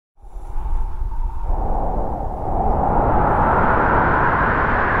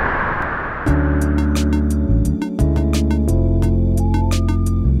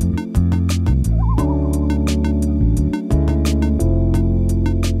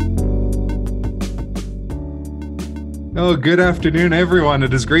Oh, good afternoon, everyone.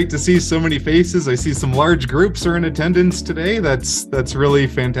 It is great to see so many faces. I see some large groups are in attendance today. That's really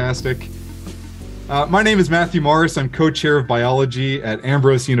fantastic. My name is Matthew Morris. I'm co-chair of biology at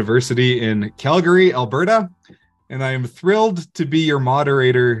Ambrose University in Calgary, Alberta, and I am thrilled to be your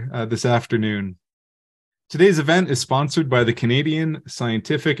moderator this afternoon. Today's event is sponsored by the Canadian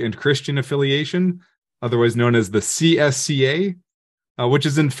Scientific and Christian Affiliation, otherwise known as the CSCA, which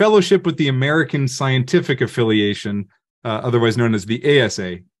is in fellowship with the American Scientific Affiliation, otherwise known as the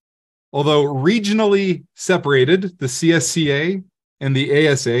ASA. Although regionally separated, the CSCA and the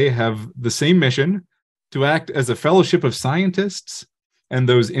ASA have the same mission to act as a fellowship of scientists and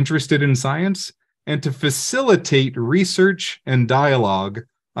those interested in science, and to facilitate research and dialogue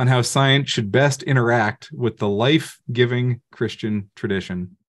on how science should best interact with the life-giving Christian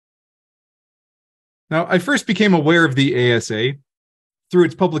tradition. Now, I first became aware of the ASA through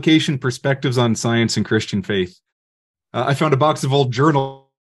its publication Perspectives on Science and Christian Faith. I found a box of old journals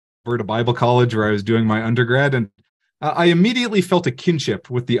at a Bible college where I was doing my undergrad, and I immediately felt a kinship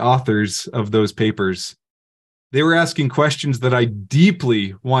with the authors of those papers. They were asking questions that I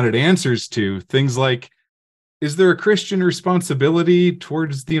deeply wanted answers to, things like, is there a Christian responsibility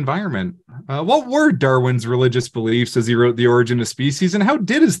towards the environment? What were Darwin's religious beliefs as he wrote The Origin of Species, and how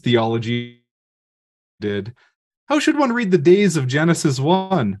did his theology did? How should one read the days of Genesis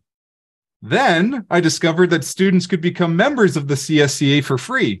 1? Then I discovered that students could become members of the CSCA for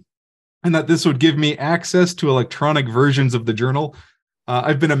free, and that this would give me access to electronic versions of the journal.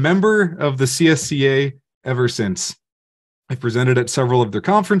 I've been a member of the CSCA ever since. I've presented at several of their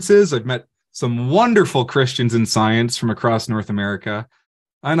conferences. I've met some wonderful Christians in science from across North America,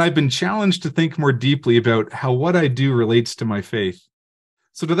 and I've been challenged to think more deeply about how what I do relates to my faith.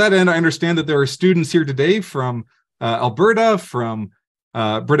 So to that end, I understand that there are students here today from Alberta, from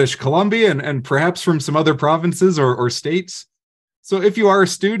British Columbia, and perhaps from some other provinces or states. So if you are a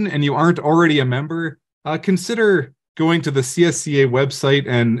student and you aren't already a member, consider going to the CSCA website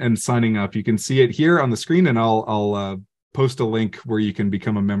and signing up. You can see it here on the screen, and I'll post a link where you can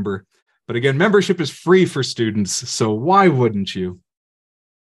become a member. But again, membership is free for students, so why wouldn't you?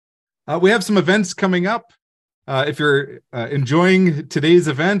 We have some events coming up. If you're enjoying today's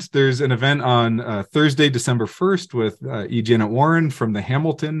event, there's an event on Thursday, December 1st with E. Janet Warren from the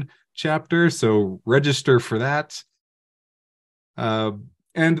Hamilton chapter, so register for that.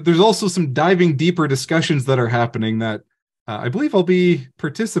 And there's also some diving deeper discussions that are happening that I believe I'll be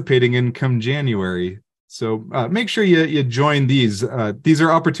participating in come January. So make sure you join these. These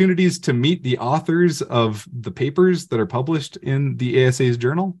are opportunities to meet the authors of the papers that are published in the ASA's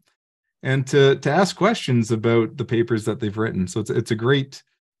journal, and to ask questions about the papers that they've written. So it's a great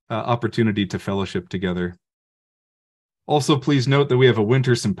opportunity to fellowship together. Also, please note that we have a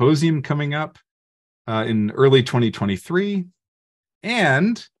winter symposium coming up in early 2023.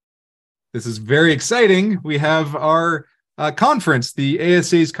 And this is very exciting. We have our conference, the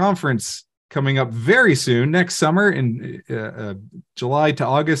ASA's conference, coming up very soon, next summer in July to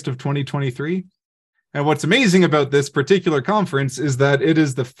August of 2023. And what's amazing about this particular conference is that it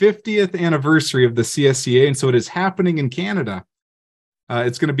is the 50th anniversary of the CSCA, and so it is happening in Canada.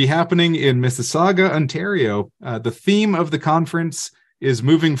 It's going to be happening in Mississauga, Ontario. The theme of the conference is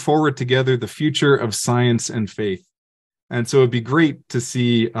moving forward together, the future of science and faith. And so it'd be great to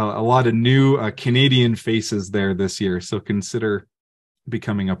see a lot of new Canadian faces there this year, so consider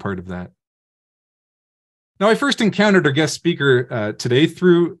becoming a part of that. Now, I first encountered our guest speaker today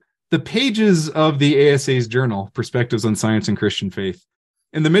through the pages of the ASA's journal, Perspectives on Science and Christian Faith.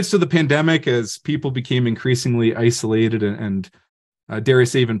 In the midst of the pandemic, as people became increasingly isolated and dare I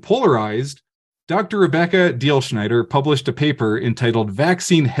say even polarized, Dr. Rebecca Dielschneider published a paper entitled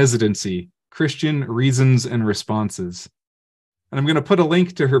Vaccine Hesitancy, Christian Reasons and Responses. And I'm going to put a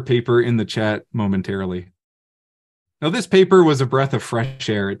link to her paper in the chat momentarily. Now, this paper was a breath of fresh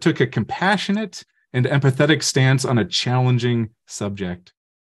air. It took a compassionate and empathetic stance on a challenging subject.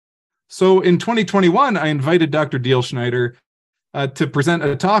 So in 2021, I invited Dr. Dielschneider to present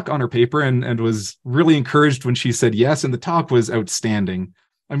a talk on her paper and was really encouraged when she said yes, and the talk was outstanding.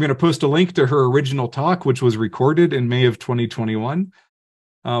 I'm going to post a link to her original talk, which was recorded in May of 2021.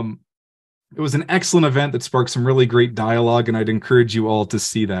 It was an excellent event that sparked some really great dialogue, and I'd encourage you all to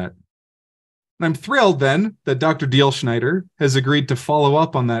see that. And I'm thrilled then that Dr. Dielschneider has agreed to follow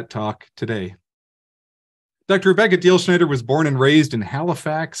up on that talk today. Dr. Rebecca Dielschneider was born and raised in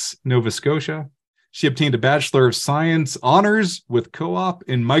Halifax, Nova Scotia. She obtained a Bachelor of Science honors with co-op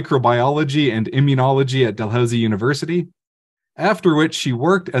in microbiology and immunology at Dalhousie University, after which she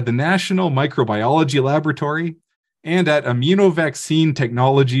worked at the National Microbiology Laboratory and at Immunovaccine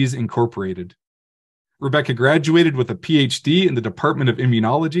Technologies Incorporated. Rebecca graduated with a PhD in the Department of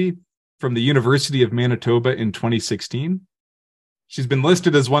Immunology from the University of Manitoba in 2016. She's been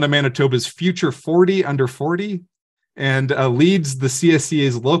listed as one of Manitoba's future 40 under 40 and leads the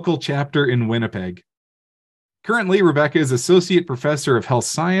CSCA's local chapter in Winnipeg. Currently, Rebecca is Associate Professor of Health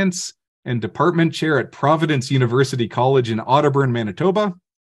Science and Department Chair at Providence University College in Otterburne, Manitoba,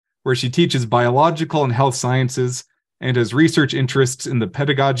 where she teaches biological and health sciences and has research interests in the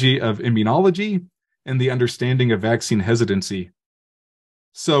pedagogy of immunology and the understanding of vaccine hesitancy.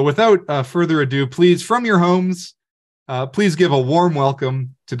 So without further ado, please, from your homes, please give a warm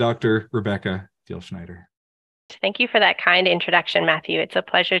welcome to Dr. Rebecca Dielschneider. Thank you for that kind introduction, Matthew. It's a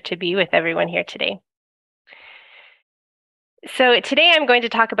pleasure to be with everyone here today. So today I'm going to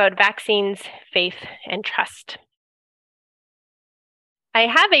talk about vaccines, faith, and trust. I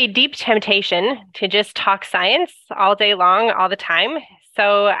have a deep temptation to just talk science all day long, all the time.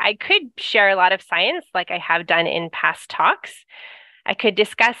 So I could share a lot of science like I have done in past talks. I could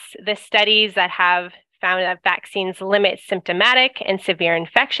discuss the studies that have found that vaccines limit symptomatic and severe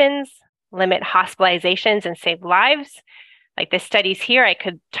infections, limit hospitalizations, and save lives. Like the studies here, I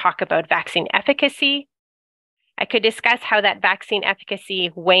could talk about vaccine efficacy. I could discuss how that vaccine efficacy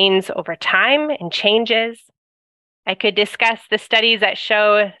wanes over time and changes. I could discuss the studies that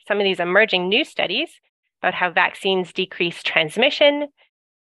show some of these emerging new studies about how vaccines decrease transmission.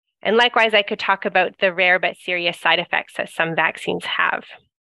 And likewise, I could talk about the rare but serious side effects that some vaccines have.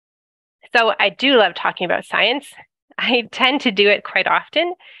 So I do love talking about science. I tend to do it quite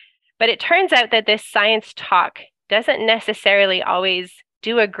often, but it turns out that this science talk doesn't necessarily always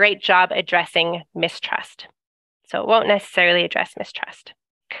do a great job addressing mistrust. So it won't necessarily address mistrust.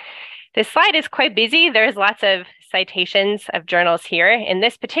 This slide is quite busy. There's lots of citations of journals here. In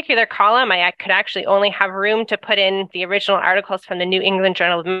this particular column, I could actually only have room to put in the original articles from the New England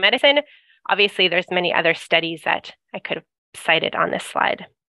Journal of Medicine. Obviously, there's many other studies that I could have cited on this slide.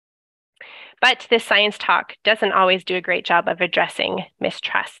 But this science talk doesn't always do a great job of addressing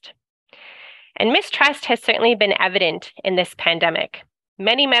mistrust. And mistrust has certainly been evident in this pandemic.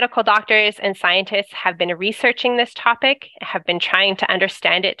 Many medical doctors and scientists have been researching this topic, have been trying to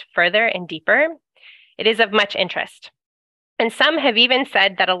understand it further and deeper. It is of much interest. And some have even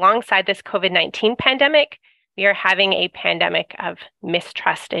said that alongside this COVID-19 pandemic, we are having a pandemic of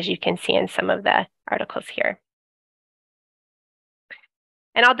mistrust, as you can see in some of the articles here.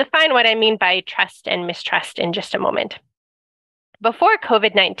 And I'll define what I mean by trust and mistrust in just a moment. Before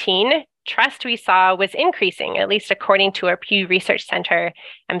COVID-19, trust we saw was increasing, at least according to our Pew Research Center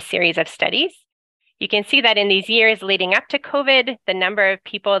series of studies. You can see that in these years leading up to COVID, the number of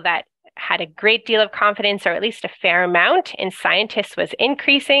people that had a great deal of confidence, or at least a fair amount, in scientists was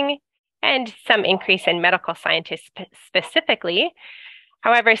increasing, and some increase in medical scientists specifically.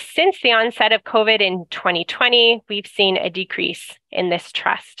 However, since the onset of COVID in 2020, we've seen a decrease in this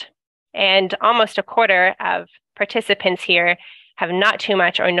trust. And almost a quarter of participants here have not too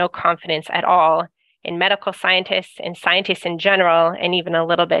much or no confidence at all in medical scientists and scientists in general, and even a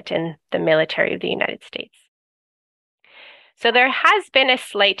little bit in the military of the United States. So there has been a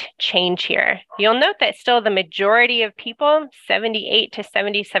slight change here. You'll note that still the majority of people, 78 to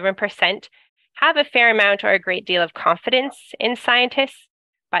 77%, have a fair amount or a great deal of confidence in scientists,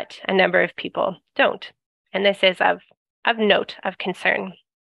 but a number of people don't. And this is of note, of concern.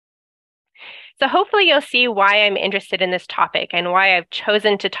 So hopefully you'll see why I'm interested in this topic and why I've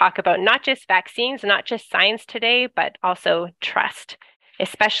chosen to talk about not just vaccines, not just science today, but also trust,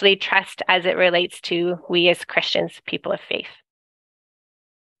 especially trust as it relates to we as Christians, people of faith.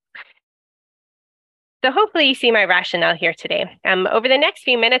 So hopefully you see my rationale here today. Over the next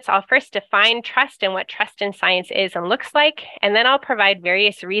few minutes, I'll first define trust and what trust in science is and looks like, and then I'll provide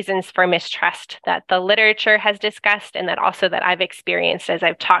various reasons for mistrust that the literature has discussed and that also that I've experienced as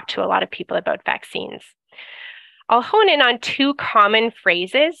I've talked to a lot of people about vaccines. I'll hone in on two common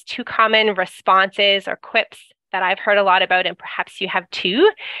phrases, two common responses or quips that I've heard a lot about, and perhaps you have too.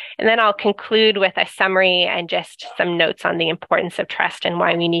 And then I'll conclude with a summary and just some notes on the importance of trust and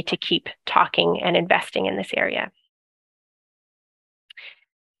why we need to keep talking and investing in this area.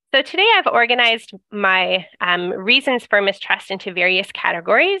 So today I've organized my reasons for mistrust into various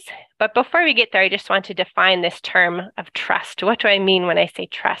categories. But before we get there, I just want to define this term of trust. What do I mean when I say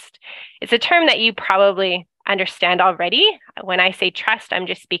trust? It's a term that you probably understand already. When I say trust, I'm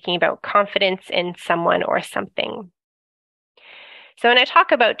just speaking about confidence in someone or something. So when I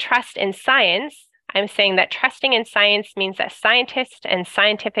talk about trust in science, I'm saying that trusting in science means that scientists and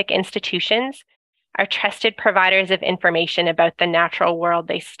scientific institutions are trusted providers of information about the natural world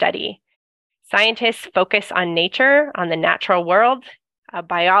they study. Scientists focus on nature, on the natural world. A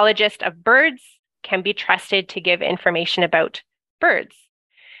biologist of birds can be trusted to give information about birds.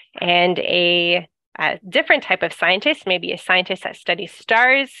 And a different type of scientist, maybe a scientist that studies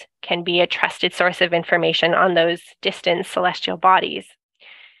stars, can be a trusted source of information on those distant celestial bodies.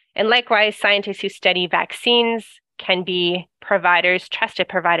 And likewise, scientists who study vaccines can be providers, trusted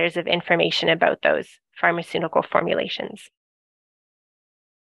providers of information about those pharmaceutical formulations.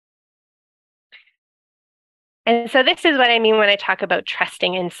 And so this is what I mean when I talk about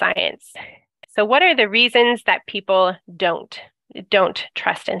trusting in science. So what are the reasons that people don't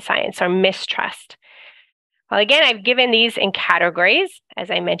trust in science or mistrust? Well, again, I've given these in categories,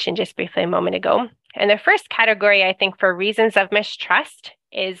 as I mentioned just briefly a moment ago. And the first category, I think, for reasons of mistrust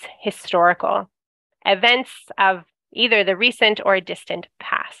is historical events of either the recent or distant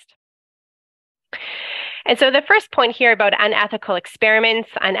past. And so the first point here about unethical experiments,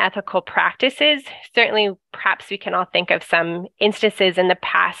 unethical practices, certainly perhaps we can all think of some instances in the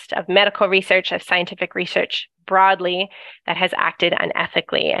past of medical research, of scientific research broadly that has acted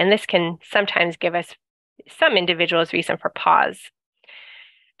unethically. And this can sometimes give us, some individuals, reason for pause.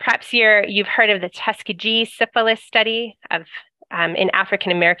 Perhaps you've heard of the Tuskegee syphilis study of in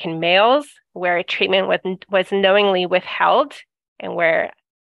African American males, where treatment was knowingly withheld and where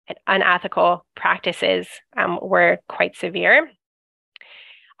unethical practices were quite severe.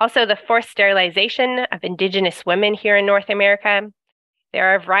 Also, the forced sterilization of Indigenous women here in North America.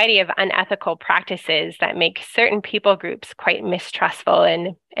 There are a variety of unethical practices that make certain people groups quite mistrustful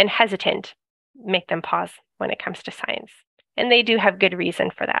and hesitant, make them pause when it comes to science. And they do have good reason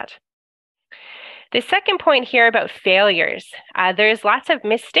for that. The second point here about failures, there's lots of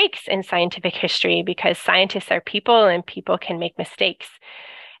mistakes in scientific history because scientists are people and people can make mistakes.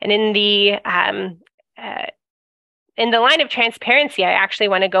 And in the line of transparency, I actually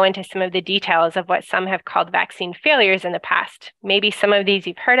want to go into some of the details of what some have called vaccine failures in the past. Maybe some of these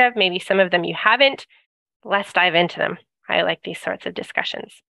you've heard of, maybe some of them you haven't. Let's dive into them. I like these sorts of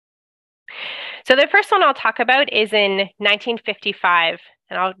discussions. So the first one I'll talk about is in 1955,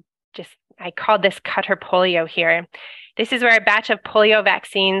 and I called this Cutter polio here. This is where a batch of polio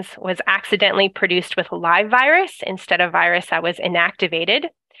vaccines was accidentally produced with live virus instead of virus that was inactivated.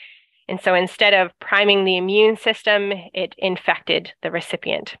 And so instead of priming the immune system, it infected the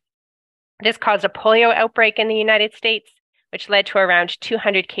recipient. This caused a polio outbreak in the United States, which led to around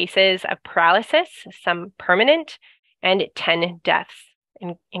 200 cases of paralysis, some permanent, and 10 deaths.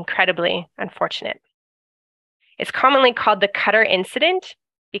 Incredibly unfortunate. It's commonly called the Cutter incident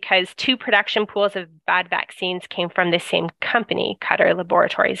because 2 production pools of bad vaccines came from the same company, Cutter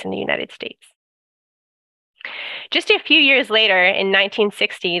Laboratories in the United States. Just a few years later, in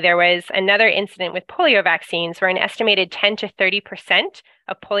 1960, there was another incident with polio vaccines where an estimated 10 to 30%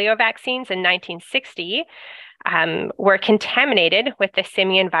 of polio vaccines in 1960 were contaminated with the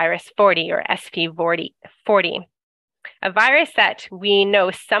simian virus 40 or SV40, a virus that we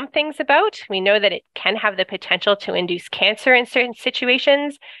know some things about. We know that it can have the potential to induce cancer in certain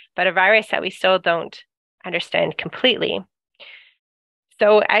situations, but a virus that we still don't understand completely.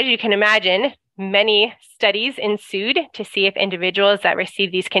 So as you can imagine, many studies ensued to see if individuals that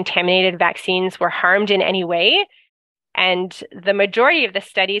received these contaminated vaccines were harmed in any way. And the majority of the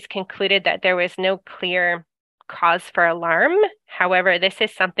studies concluded that there was no clear cause for alarm. However, this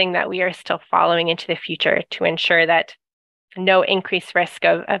is something that we are still following into the future to ensure that no increased risk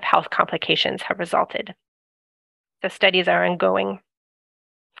of health complications have resulted. The studies are ongoing.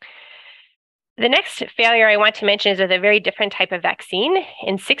 The next failure I want to mention is with a very different type of vaccine.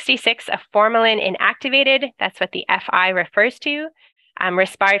 In 1966, a formalin inactivated, that's what the FI refers to,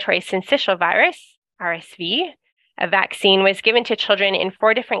 respiratory syncytial virus, RSV, a vaccine was given to children in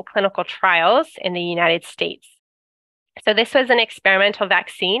 4 different clinical trials in the United States. So this was an experimental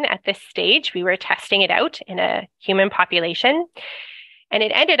vaccine at this stage. We were testing it out in a human population, and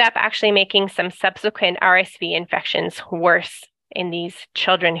it ended up actually making some subsequent RSV infections worse in these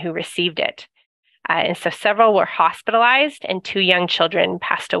children who received it. And so several were hospitalized and 2 young children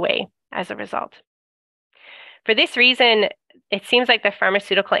passed away as a result. For this reason, it seems like the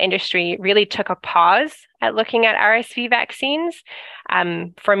pharmaceutical industry really took a pause at looking at RSV vaccines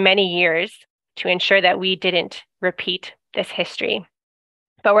for many years to ensure that we didn't repeat this history.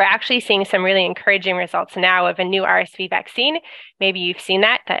 But we're actually seeing some really encouraging results now of a new RSV vaccine. Maybe you've seen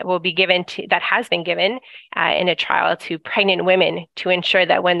that will be given that has been given in a trial to pregnant women to ensure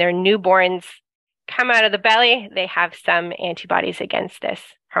that when their newborns come out of the belly, they have some antibodies against this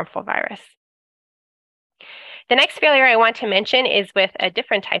harmful virus. The next failure I want to mention is with a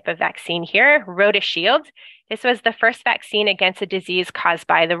different type of vaccine here, RotaShield. This was the first vaccine against a disease caused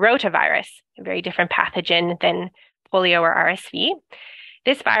by the rotavirus, a very different pathogen than polio or RSV.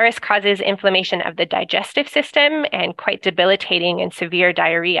 This virus causes inflammation of the digestive system and quite debilitating and severe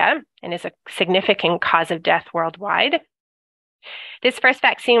diarrhea, and is a significant cause of death worldwide. This first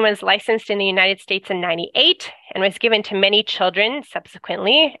vaccine was licensed in the United States in 98 and was given to many children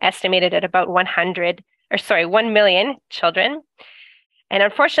subsequently, estimated at about 1 million children. And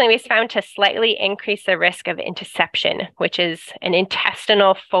unfortunately, it was found to slightly increase the risk of intussusception, which is an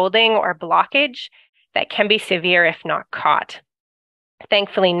intestinal folding or blockage that can be severe if not caught.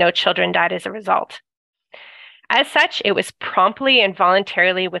 Thankfully, no children died as a result. As such, it was promptly and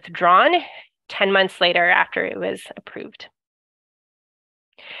voluntarily withdrawn 10 months later after it was approved.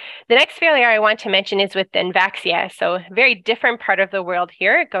 The next failure I want to mention is with Dengvaxia, so a very different part of the world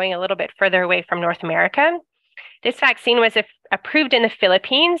here, going a little bit further away from North America. This vaccine was approved in the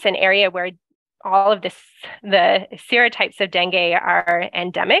Philippines, an area where all of the serotypes of dengue are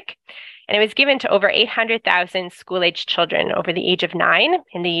endemic. And it was given to over 800,000 school-aged children over the age of 9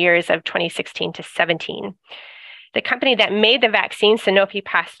 in the years of 2016 to 17. The company that made the vaccine, Sanofi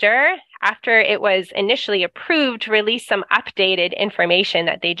Pasteur, after it was initially approved, released some updated information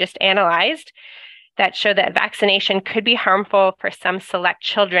that they just analyzed that showed that vaccination could be harmful for some select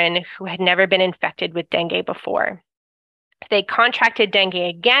children who had never been infected with dengue before. If they contracted dengue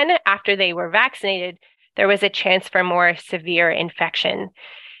again after they were vaccinated, there was a chance for more severe infection.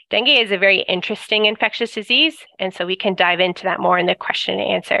 Dengue is a very interesting infectious disease, and so we can dive into that more in the question and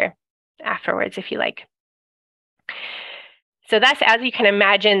answer afterwards, if you like. So thus, as you can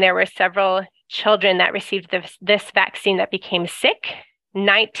imagine, there were several children that received this vaccine that became sick.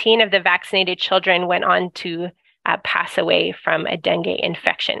 19 of the vaccinated children went on to pass away from a dengue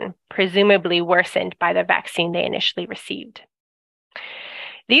infection, presumably worsened by the vaccine they initially received.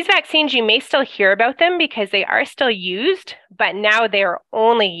 These vaccines, you may still hear about them because they are still used, but now they are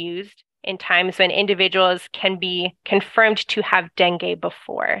only used in times when individuals can be confirmed to have dengue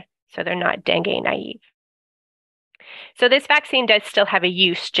before, so they're not dengue naive. So this vaccine does still have a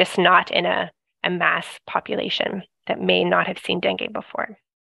use, just not in a mass population that may not have seen dengue before.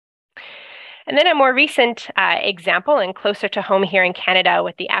 And then a more recent example, and closer to home here in Canada,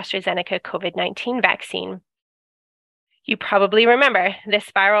 with the AstraZeneca COVID-19 vaccine. You probably remember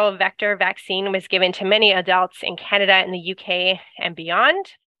this viral vector vaccine was given to many adults in Canada and the UK and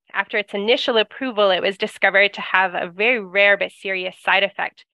beyond. After its initial approval, it was discovered to have a very rare but serious side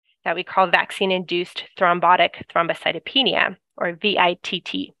effect that we call vaccine-induced thrombotic thrombocytopenia, or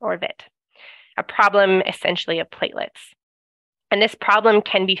VITT, or VIT, a problem essentially of platelets. And this problem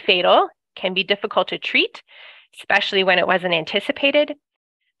can be fatal, can be difficult to treat, especially when it wasn't anticipated.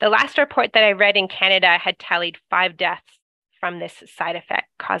 The last report that I read in Canada had tallied 5 deaths from this side effect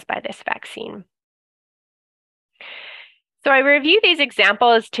caused by this vaccine. So I review these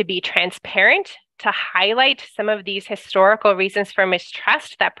examples to be transparent, to highlight some of these historical reasons for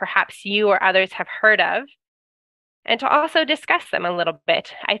mistrust that perhaps you or others have heard of, and to also discuss them a little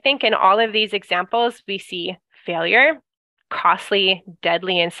bit. I think in all of these examples, we see failure, costly,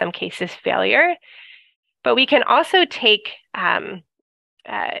 deadly in some cases failure, but we can also take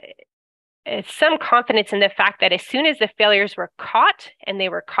some confidence in the fact that as soon as the failures were caught, and they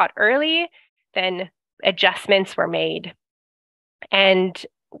were caught early, then adjustments were made. And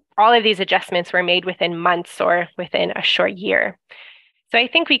all of these adjustments were made within months or within a short year. So I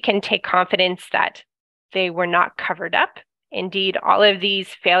think we can take confidence that they were not covered up. Indeed, all of these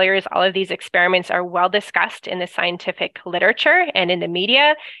failures, all of these experiments are well discussed in the scientific literature and in the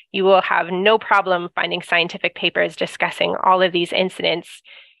media. You will have no problem finding scientific papers discussing all of these incidents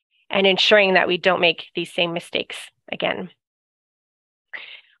and ensuring that we don't make these same mistakes again.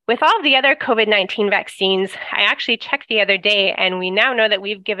 With all of the other COVID-19 vaccines, I actually checked the other day, and we now know that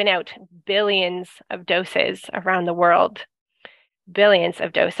we've given out billions of doses around the world. Billions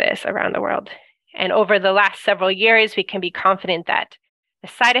of doses around the world. And over the last several years, we can be confident that the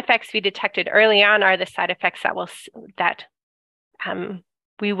side effects we detected early on are the side effects that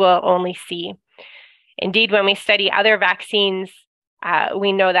we will only see. Indeed, when we study other vaccines,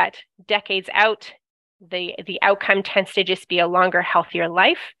 we know that decades out, the outcome tends to just be a longer, healthier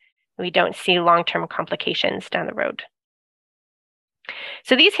life. We don't see long-term complications down the road.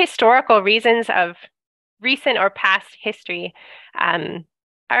 So these historical reasons of recent or past history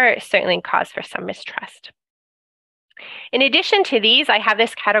are certainly cause for some mistrust. In addition to these, I have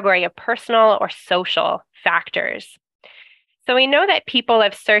this category of personal or social factors. So we know that people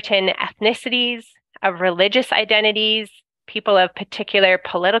of certain ethnicities, of religious identities, people of particular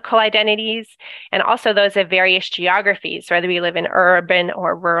political identities, and also those of various geographies, whether we live in urban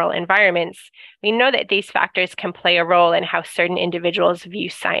or rural environments, we know that these factors can play a role in how certain individuals view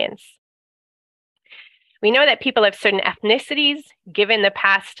science. We know that people of certain ethnicities, given the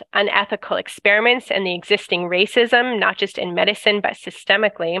past unethical experiments and the existing racism, not just in medicine, but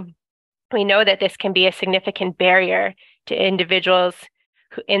systemically, we know that this can be a significant barrier to individuals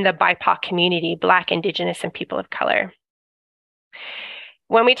in the BIPOC community, Black, Indigenous, and people of color.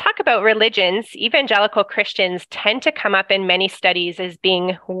 When we talk about religions, evangelical Christians tend to come up in many studies as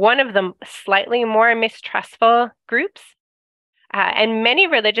being one of the slightly more mistrustful groups. And many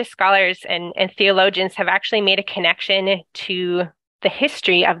religious scholars and theologians have actually made a connection to the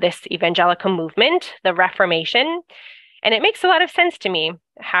history of this evangelical movement, the Reformation. And it makes a lot of sense to me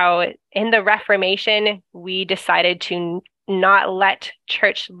how in the Reformation, we decided to not let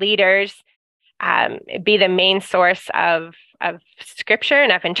church leaders be the main source of scripture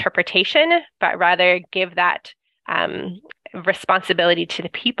and of interpretation, but rather give that responsibility to the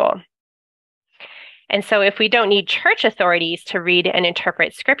people. And so if we don't need church authorities to read and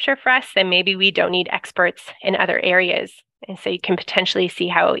interpret scripture for us, then maybe we don't need experts in other areas. And so you can potentially see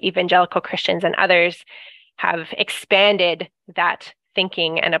how evangelical Christians and others have expanded that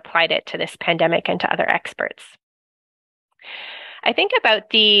thinking and applied it to this pandemic and to other experts. I think about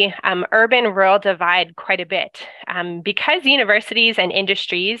the urban-rural divide quite a bit. Because universities and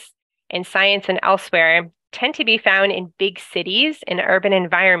industries in science and elsewhere tend to be found in big cities, in urban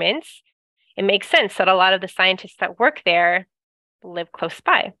environments, it makes sense that a lot of the scientists that work there live close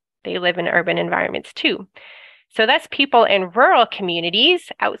by. They live in urban environments too. So that's people in rural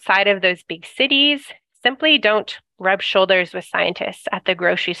communities outside of those big cities simply don't rub shoulders with scientists at the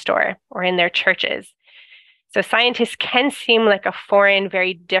grocery store or in their churches. So scientists can seem like a foreign,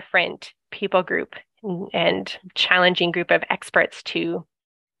 very different people group and challenging group of experts to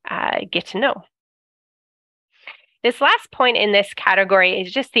get to know. This last point in this category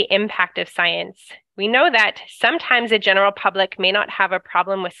is just the impact of science. We know that sometimes the general public may not have a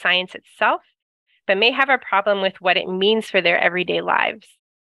problem with science itself, but may have a problem with what it means for their everyday lives.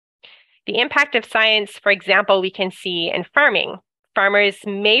 The impact of science, for example, we can see in farming. Farmers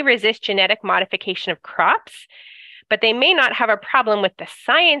may resist genetic modification of crops, but they may not have a problem with the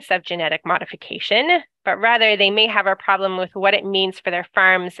science of genetic modification, but rather they may have a problem with what it means for their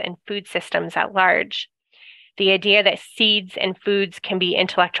farms and food systems at large. The idea that seeds and foods can be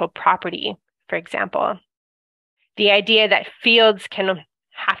intellectual property, for example. The idea that fields can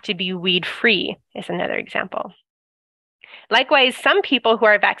have to be weed-free is another example. Likewise, some people who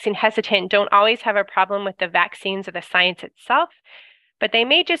are vaccine hesitant don't always have a problem with the vaccines or the science itself, but they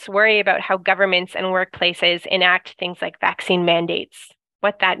may just worry about how governments and workplaces enact things like vaccine mandates,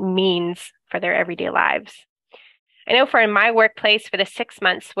 what that means for their everyday lives. I know for in my workplace, for the 6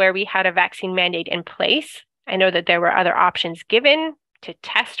 months where we had a vaccine mandate in place, I know that there were other options given to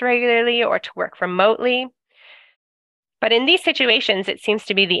test regularly or to work remotely. But in these situations, it seems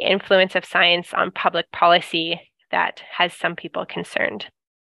to be the influence of science on public policy that has some people concerned.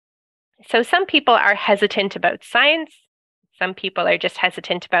 So some people are hesitant about science. Some people are just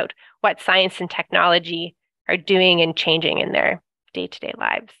hesitant about what science and technology are doing and changing in their day-to-day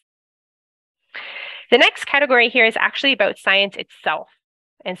lives. The next category here is actually about science itself.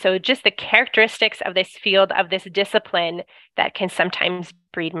 And so just the characteristics of this field, of this discipline that can sometimes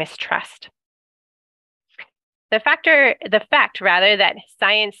breed mistrust. The fact that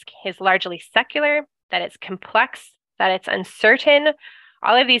science is largely secular, that it's complex, that it's uncertain,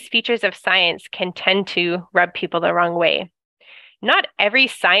 all of these features of science can tend to rub people the wrong way. Not every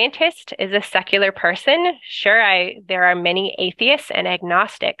scientist is a secular person. Sure, there are many atheists and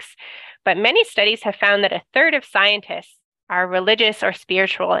agnostics, but many studies have found that a third of scientists are religious or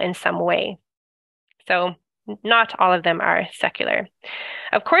spiritual in some way. So not all of them are secular.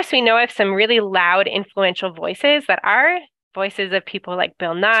 Of course, we know of some really loud, influential voices that are voices of people like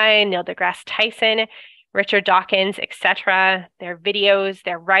Bill Nye, Neil deGrasse Tyson, Richard Dawkins, etc. Their videos,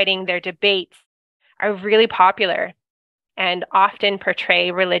 their writing, their debates are really popular and often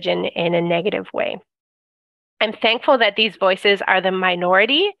portray religion in a negative way. I'm thankful that these voices are the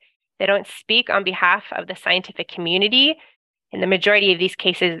minority. They don't speak on behalf of the scientific community. In the majority of these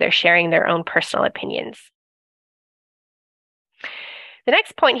cases, they're sharing their own personal opinions. The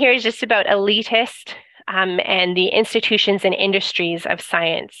next point here is just about elitist and the institutions and industries of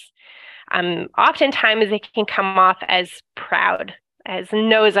science. Oftentimes, they can come off as proud, as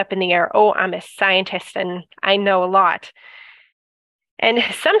nose up in the air. Oh, I'm a scientist and I know a lot. And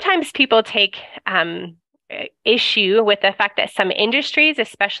sometimes people take issue with the fact that some industries,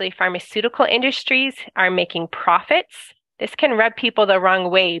 especially pharmaceutical industries, are making profits. This can rub people the wrong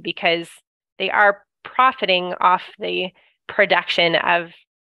way because they are profiting off the production of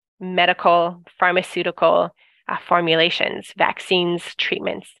medical, pharmaceutical formulations, vaccines,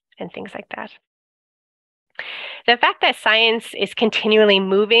 treatments, and things like that. The fact that science is continually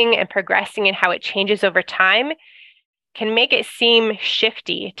moving and progressing in how it changes over time can make it seem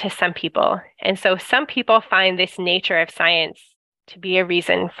shifty to some people. And so some people find this nature of science to be a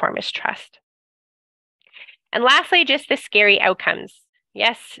reason for mistrust. And lastly, just the scary outcomes.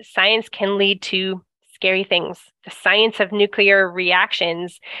 Yes, science can lead to scary things. The science of nuclear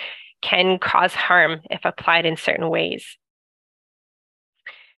reactions can cause harm if applied in certain ways.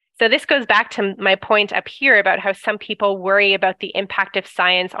 So this goes back to my point up here about how some people worry about the impact of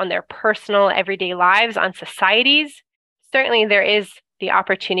science on their personal everyday lives, on societies. Certainly there is the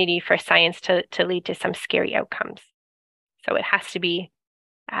opportunity for science to lead to some scary outcomes. So it has to be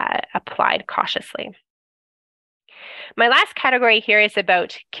applied cautiously. My last category here is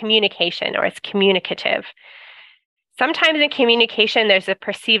about communication, or it's communicative. Sometimes in communication, there's a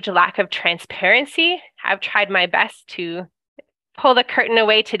perceived lack of transparency. I've tried my best to pull the curtain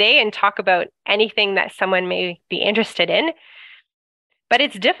away today and talk about anything that someone may be interested in. But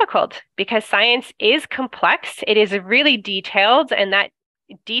it's difficult because science is complex. It is really detailed, and that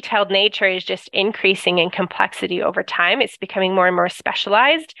detailed nature is just increasing in complexity over time. It's becoming more and more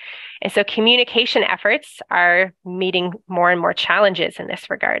specialized. And so communication efforts are meeting more and more challenges in this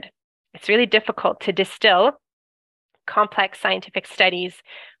regard. It's really difficult to distill complex scientific studies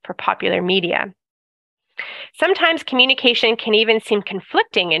for popular media. Sometimes communication can even seem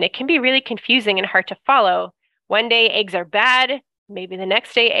conflicting, and it can be really confusing and hard to follow. One day eggs are bad, maybe the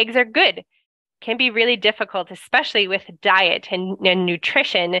next day eggs are good. Can be really difficult, especially with diet and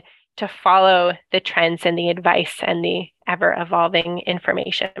nutrition, to follow the trends and the advice and the ever-evolving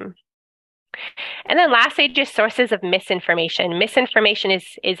information. And then lastly, just sources of misinformation. Misinformation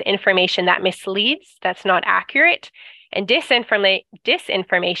is information that misleads, that's not accurate, and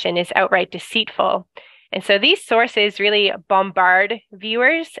disinformation is outright deceitful. And so these sources really bombard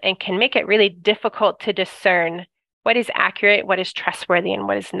viewers and can make it really difficult to discern what is accurate, what is trustworthy, and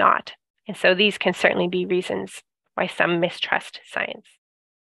what is not. And so these can certainly be reasons why some mistrust science.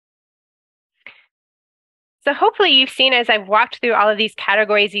 So hopefully you've seen, as I've walked through all of these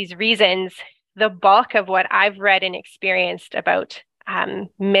categories, these reasons, the bulk of what I've read and experienced about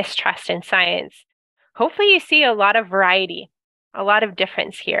mistrust in science. Hopefully you see a lot of variety, a lot of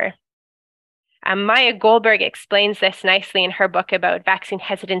difference here. Maya Goldberg explains this nicely in her book about vaccine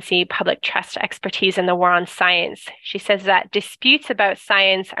hesitancy, public trust, expertise, and the war on science. She says that disputes about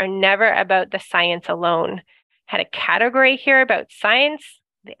science are never about the science alone. Had a category here about science,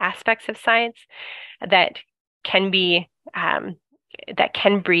 the aspects of science that can be that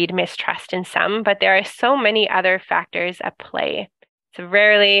can breed mistrust in some, but there are so many other factors at play. It's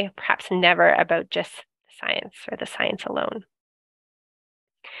rarely, perhaps never, about just science or the science alone.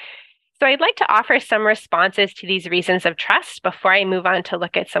 So I'd like to offer some responses to these reasons of trust before I move on to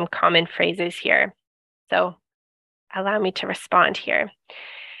look at some common phrases here. So allow me to respond here.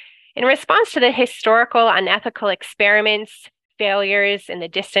 In response to the historical unethical experiments, failures in the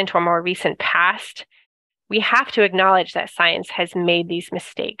distant or more recent past, we have to acknowledge that science has made these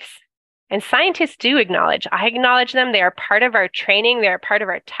mistakes. And scientists do acknowledge. I acknowledge them. They are part of our training. They are part of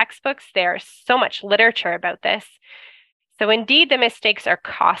our textbooks. There is so much literature about this. So indeed, the mistakes are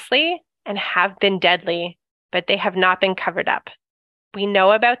costly and have been deadly, but they have not been covered up. We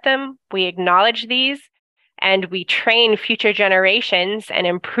know about them, we acknowledge these, and we train future generations and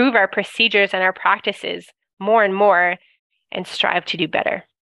improve our procedures and our practices more and more and strive to do better.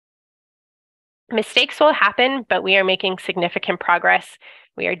 Mistakes will happen, but we are making significant progress.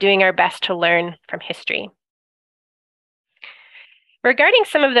 We are doing our best to learn from history. Regarding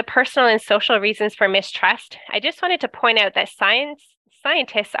some of the personal and social reasons for mistrust, I just wanted to point out that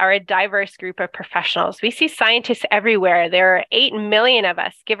scientists are a diverse group of professionals. We see scientists everywhere. There are 8 million of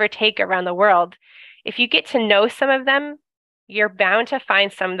us, give or take, around the world. If you get to know some of them, you're bound to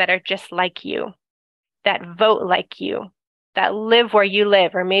find some that are just like you, that vote like you, that live where you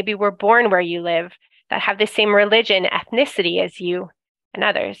live, or maybe were born where you live, that have the same religion, ethnicity as you, and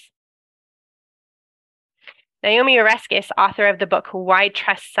others. Naomi Oreskes, author of the book Why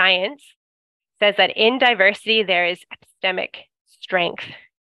Trust Science, says that in diversity there is epistemic strength.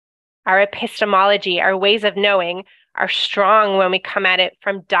 Our epistemology, our ways of knowing, are strong when we come at it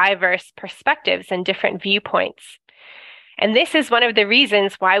from diverse perspectives and different viewpoints. And this is one of the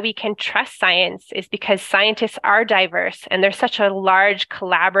reasons why we can trust science, is because scientists are diverse and there's such a large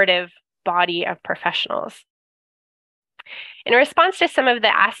collaborative body of professionals. In response to some of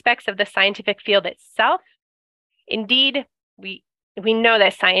the aspects of the scientific field itself, indeed, we know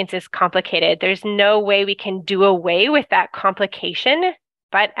that science is complicated. There's no way we can do away with that complication,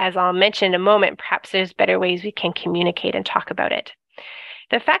 but as I'll mention in a moment, perhaps there's better ways we can communicate and talk about it.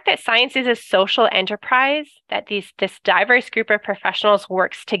 The fact that science is a social enterprise, that this diverse group of professionals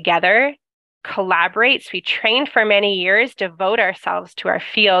works together, collaborates, we trained for many years, devote ourselves to our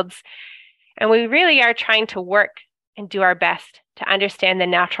fields, and we really are trying to work and do our best to understand the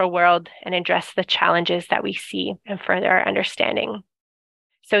natural world and address the challenges that we see and further our understanding.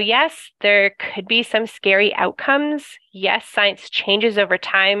 So yes, there could be some scary outcomes. Yes, science changes over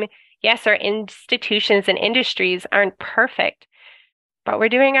time. Yes, our institutions and industries aren't perfect, but we're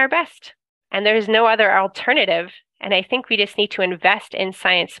doing our best. And there's no other alternative. And I think we just need to invest in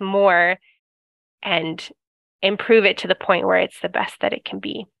science more and improve it to the point where it's the best that it can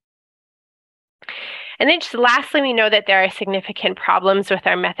be. And then just lastly, we know that there are significant problems with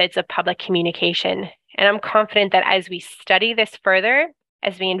our methods of public communication. And I'm confident that as we study this further,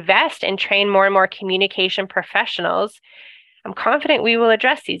 as we invest and train more and more communication professionals, I'm confident we will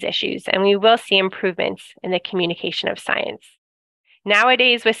address these issues and we will see improvements in the communication of science.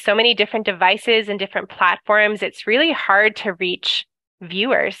 Nowadays, with so many different devices and different platforms, it's really hard to reach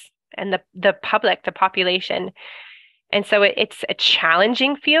viewers and the public, the population. And so it's a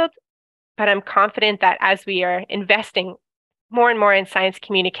challenging field, but I'm confident that as we are investing more and more in science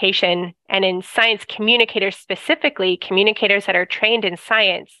communication and in science communicators specifically, communicators that are trained in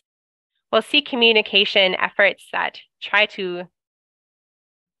science, we'll see communication efforts that try to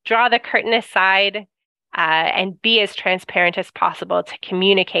draw the curtain aside and be as transparent as possible to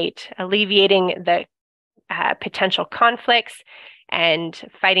communicate, alleviating the potential conflicts and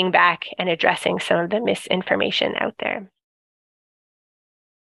fighting back and addressing some of the misinformation out there.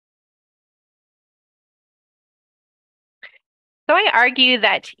 So I argue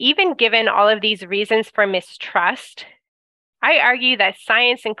that even given all of these reasons for mistrust, I argue that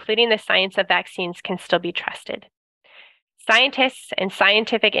science, including the science of vaccines, can still be trusted. Scientists and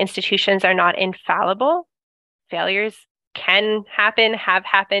scientific institutions are not infallible. Failures can happen, have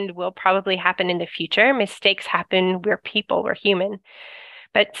happened, will probably happen in the future. Mistakes happen. We're people, we're human.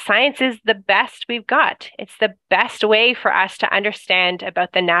 But science is the best we've got. It's the best way for us to understand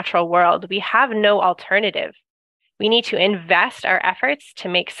about the natural world. We have no alternative. We need to invest our efforts to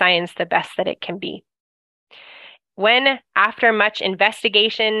make science the best that it can be. When, after much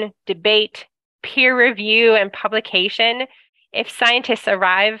investigation, debate, peer review, and publication, if scientists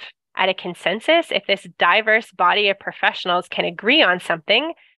arrive at a consensus, if this diverse body of professionals can agree on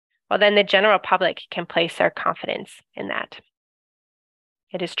something, well, then the general public can place their confidence in that.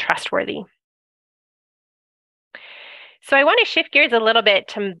 It is trustworthy. So I want to shift gears a little bit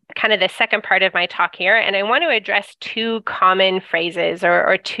to kind of the second part of my talk here, and I want to address two common phrases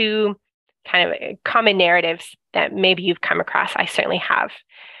or two kind of common narratives that maybe you've come across. I certainly have.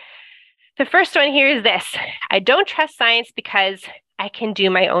 The first one here is this: I don't trust science because I can do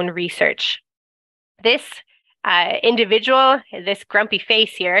my own research. This individual, this grumpy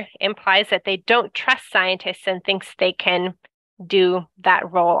face here, implies that they don't trust scientists and thinks they can do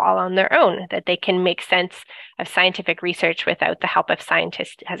that role all on their own, that they can make sense of scientific research without the help of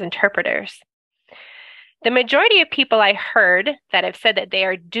scientists as interpreters. The majority of people I heard that have said that they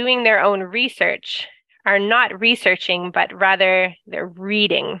are doing their own research are not researching, but rather they're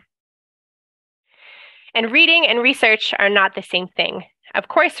reading. And reading and research are not the same thing. Of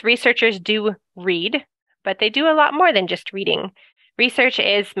course, researchers do read, but they do a lot more than just reading. Research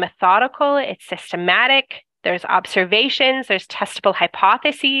is methodical, it's systematic. There's observations, there's testable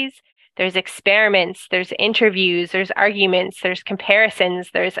hypotheses, there's experiments, there's interviews, there's arguments, there's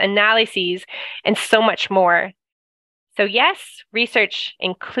comparisons, there's analyses, and so much more. So yes, research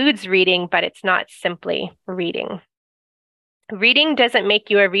includes reading, but it's not simply reading. Reading doesn't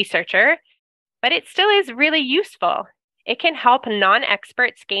make you a researcher, but it still is really useful. It can help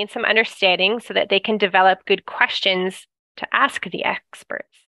non-experts gain some understanding so that they can develop good questions to ask the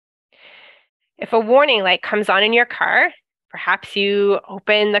experts. If a warning light comes on in your car, perhaps you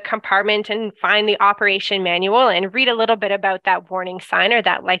open the compartment and find the operation manual and read a little bit about that warning sign or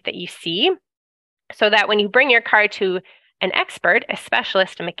that light that you see, so that when you bring your car to an expert, a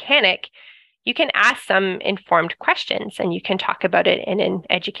specialist, a mechanic, you can ask some informed questions and you can talk about it in an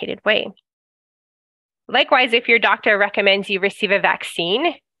educated way. Likewise, if your doctor recommends you receive a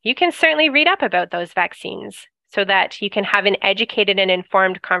vaccine, you can certainly read up about those vaccines so that you can have an educated and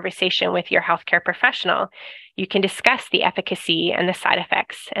informed conversation with your healthcare professional. You can discuss the efficacy and the side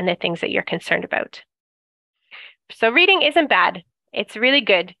effects and the things that you're concerned about. So reading isn't bad. It's really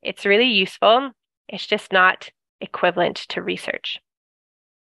good. It's really useful. It's just not equivalent to research.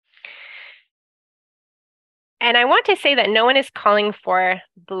 And I want to say that no one is calling for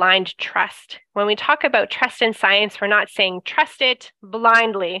blind trust. When we talk about trust in science, we're not saying trust it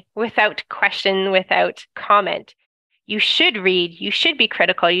blindly, without question, without comment. You should read, you should be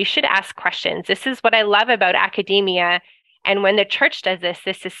critical, you should ask questions. This is what I love about academia. And when the church does this,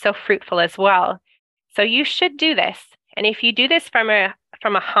 this is so fruitful as well. So you should do this. And if you do this from a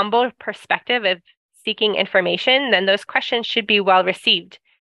humble perspective of seeking information, then those questions should be well received.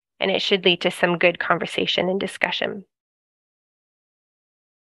 And it should lead to some good conversation and discussion.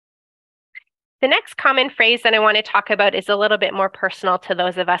 The next common phrase that I want to talk about is a little bit more personal to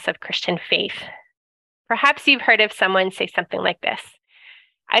those of us of Christian faith. Perhaps you've heard of someone say something like this: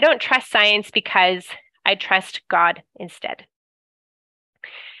 I don't trust science because I trust God instead.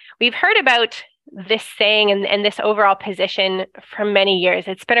 We've heard about this saying and this overall position for many years.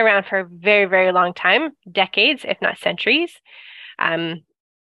 It's been around for a very, very long time, decades, if not centuries.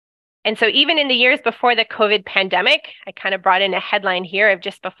 And so even in the years before the COVID pandemic, I kind of brought in a headline here of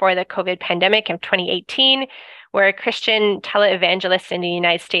just before the COVID pandemic in 2018, where a Christian televangelist in the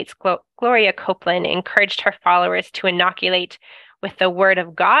United States, Gloria Copeland, encouraged her followers to inoculate with the word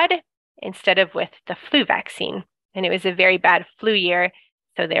of God instead of with the flu vaccine. And it was a very bad flu year,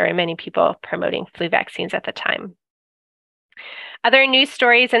 so there were many people promoting flu vaccines at the time. Other news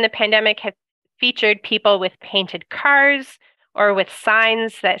stories in the pandemic have featured people with painted cars or with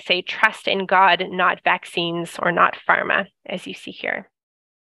signs that say, trust in God, not vaccines or not pharma, as you see here.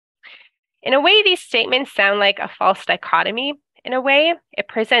 In a way, these statements sound like a false dichotomy. In a way, it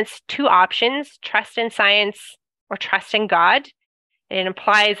presents two options: trust in science or trust in God. It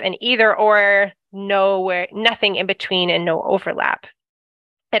implies an either or, nothing in between and no overlap.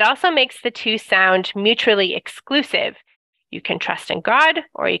 It also makes the two sound mutually exclusive. You can trust in God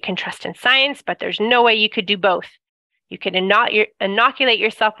or you can trust in science, but there's no way you could do both. You could inoculate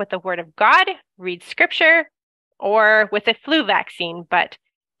yourself with the word of God, read scripture, or with a flu vaccine, but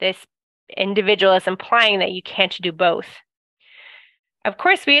this individual is implying that you can't do both. Of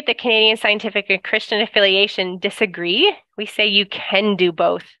course, we at the Canadian Scientific and Christian Affiliation disagree. We say you can do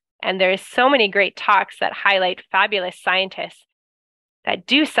both. And there's so many great talks that highlight fabulous scientists that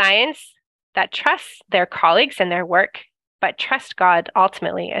do science, that trust their colleagues and their work, but trust God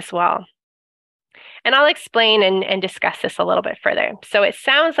ultimately as well. And I'll explain and discuss this a little bit further. So it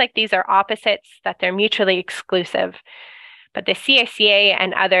sounds like these are opposites, that they're mutually exclusive. But the CSCA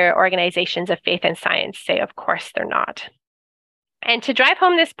and other organizations of faith and science say, of course, they're not. And to drive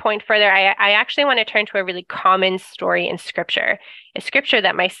home this point further, I actually want to turn to a really common story in Scripture, a Scripture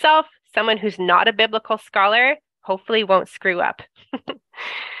that myself, someone who's not a biblical scholar, hopefully won't screw up.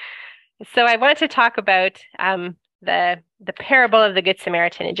 So I want to talk about the parable of the Good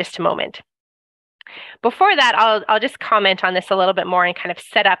Samaritan in just a moment. Before that, I'll just comment on this a little bit more and kind of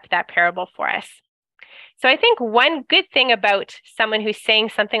set up that parable for us. So I think one good thing about someone who's saying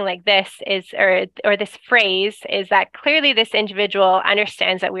something like this is, or this phrase, is that clearly this individual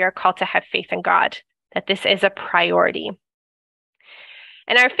understands that we are called to have faith in God, that this is a priority.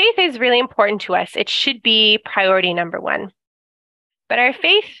 And our faith is really important to us. It should be priority number one. But our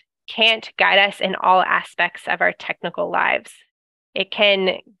faith can't guide us in all aspects of our technical lives. It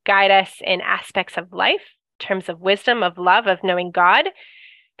can guide us in aspects of life, in terms of wisdom, of love, of knowing God,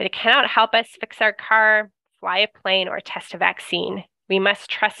 but it cannot help us fix our car, fly a plane, or test a vaccine. We must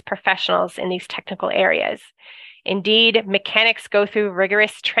trust professionals in these technical areas. Indeed, mechanics go through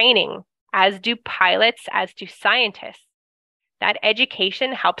rigorous training, as do pilots, as do scientists. That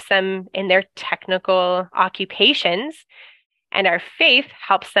education helps them in their technical occupations, and our faith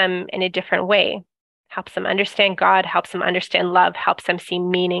helps them in a different way, helps them understand God, helps them understand love, helps them see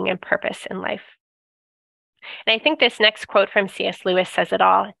meaning and purpose in life. And I think this next quote from C.S. Lewis says it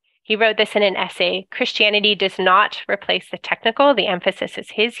all. He wrote this in an essay: Christianity does not replace the technical. The emphasis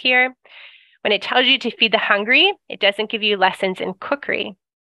is his here. When it tells you to feed the hungry, it doesn't give you lessons in cookery.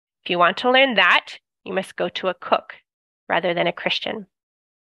 If you want to learn that, you must go to a cook rather than a Christian.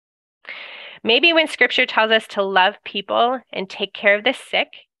 Maybe when Scripture tells us to love people and take care of the sick,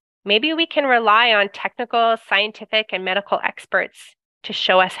 maybe we can rely on technical, scientific, and medical experts to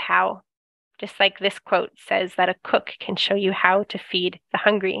show us how. Just like this quote says that a cook can show you how to feed the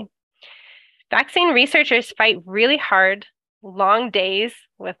hungry. Vaccine researchers fight really hard, long days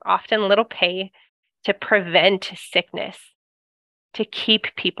with often little pay, to prevent sickness, to keep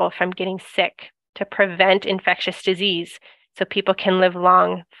people from getting sick, to prevent infectious disease so people can live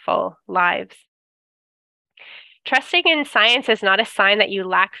long, full lives. Trusting in science is not a sign that you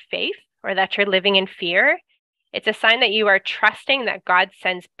lack faith or that you're living in fear. It's a sign that you are trusting that God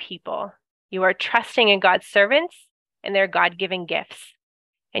sends people. You are trusting in God's servants and their God-given gifts.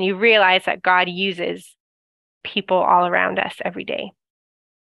 And you realize that God uses people all around us every day.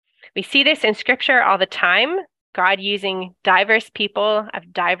 We see this in Scripture all the time, God using diverse people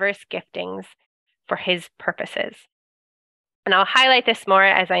of diverse giftings for his purposes. And I'll highlight this more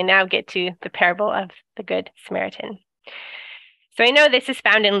as I now get to the parable of the Good Samaritan. So I know this is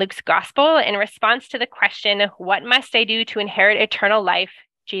found in Luke's Gospel. In response to the question, "What must I do to inherit eternal life?"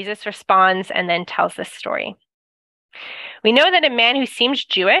 Jesus responds and then tells this story. We know that a man who seems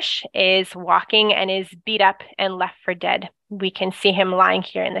Jewish is walking and is beat up and left for dead. We can see him lying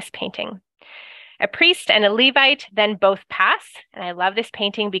here in this painting. A priest and a Levite then both pass, and I love this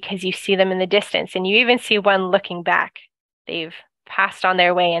painting because you see them in the distance, and you even see one looking back. They've passed on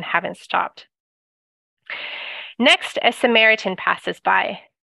their way and haven't stopped. Next, a Samaritan passes by.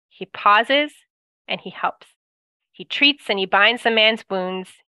 He pauses and he helps. He treats and he binds the man's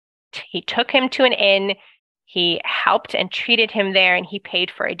wounds. He took him to an inn. He helped and treated him there, and he paid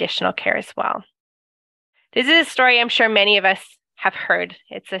for additional care as well. This is a story I'm sure many of us have heard.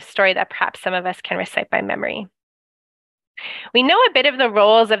 It's a story that perhaps some of us can recite by memory. We know a bit of the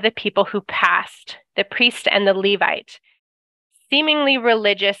roles of the people who passed, the priest and the Levite, seemingly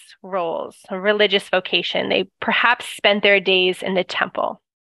religious roles, a religious vocation. They perhaps spent their days in the temple.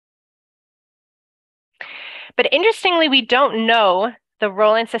 But interestingly, we don't know the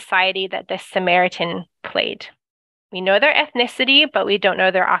role in society that this Samaritan played. We know their ethnicity, but we don't know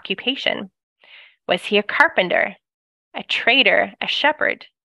their occupation. Was he a carpenter, a trader, a shepherd?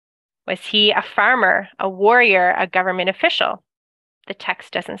 Was he a farmer, a warrior, a government official? The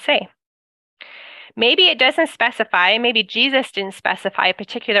text doesn't say. Maybe it doesn't specify, maybe Jesus didn't specify a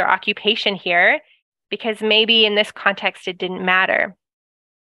particular occupation here, because maybe in this context it didn't matter.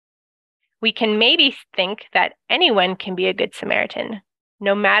 We can maybe think that anyone can be a good Samaritan,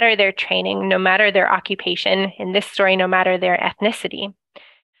 no matter their training, no matter their occupation, in this story, no matter their ethnicity.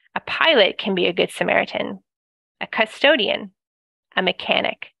 A pilot can be a good Samaritan, a custodian, a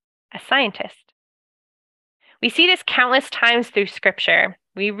mechanic, a scientist. We see this countless times through Scripture.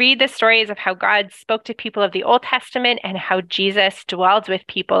 We read the stories of how God spoke to people of the Old Testament and how Jesus dwelled with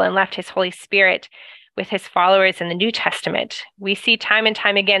people and left his Holy Spirit with his followers in the New Testament. We see time and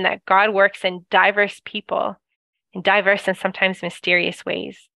time again that God works in diverse people, in diverse and sometimes mysterious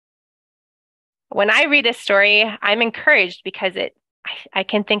ways. When I read this story, I'm encouraged because I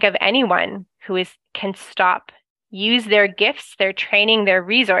can think of anyone who can stop, use their gifts, their training, their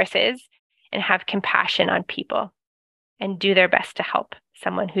resources, and have compassion on people and do their best to help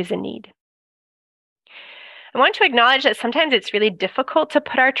someone who's in need. I want to acknowledge that sometimes it's really difficult to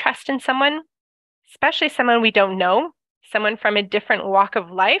put our trust in someone, especially someone we don't know, someone from a different walk of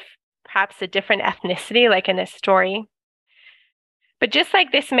life, perhaps a different ethnicity, like in this story. But just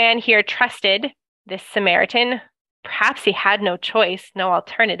like this man here trusted this Samaritan, perhaps he had no choice, no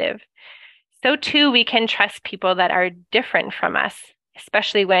alternative. So too, we can trust people that are different from us,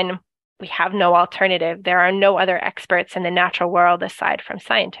 especially when we have no alternative. There are no other experts in the natural world aside from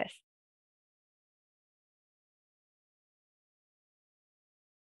scientists.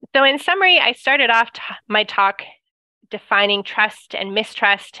 So in summary, I started off my talk defining trust and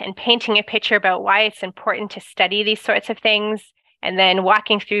mistrust and painting a picture about why it's important to study these sorts of things, and then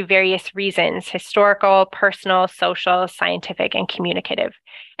walking through various reasons: historical, personal, social, scientific, and communicative.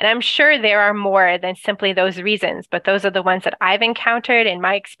 And I'm sure there are more than simply those reasons, but those are the ones that I've encountered in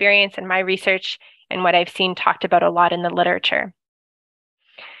my experience and my research and what I've seen talked about a lot in the literature.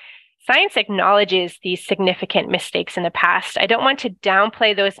 Science acknowledges these significant mistakes in the past. I don't want to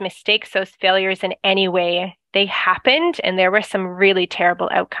downplay those mistakes, those failures in any way. They happened, and there were some really terrible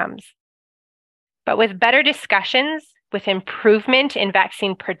outcomes. But with better discussions, with improvement in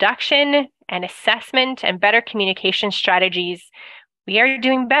vaccine production and assessment and better communication strategies, we are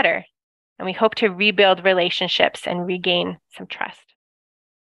doing better, and we hope to rebuild relationships and regain some trust.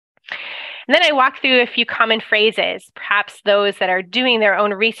 And then I walk through a few common phrases, perhaps those that are doing their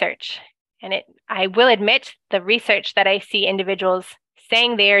own research. And I will admit the research that I see individuals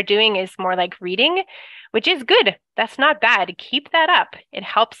saying they are doing is more like reading, which is good. That's not bad. Keep that up. It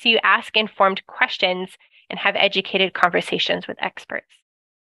helps you ask informed questions and have educated conversations with experts.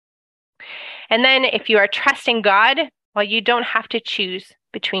 And then if you are trusting God, well, you don't have to choose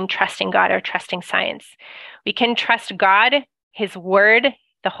between trusting God or trusting science. We can trust God, His Word,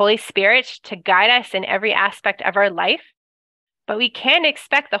 the Holy Spirit to guide us in every aspect of our life, but we can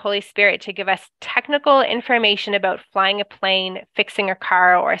expect the Holy Spirit to give us technical information about flying a plane, fixing a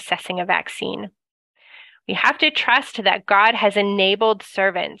car, or assessing a vaccine. We have to trust that God has enabled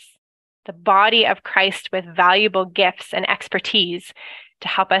servants, the body of Christ, with valuable gifts and expertise to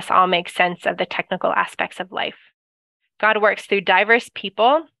help us all make sense of the technical aspects of life. God works through diverse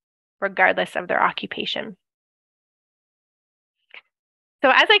people, regardless of their occupation. So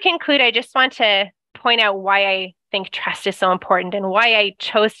as I conclude, I just want to point out why I think trust is so important and why I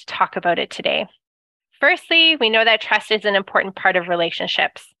chose to talk about it today. Firstly, we know that trust is an important part of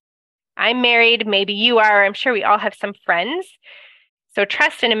relationships. I'm married, maybe you are, I'm sure we all have some friends. So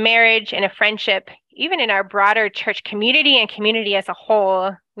trust in a marriage, in a friendship, even in our broader church community and community as a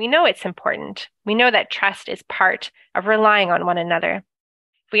whole, we know it's important. We know that trust is part of relying on one another.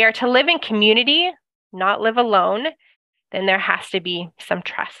 If we are to live in community, not live alone, then there has to be some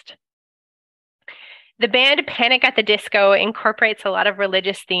trust. The band Panic at the Disco incorporates a lot of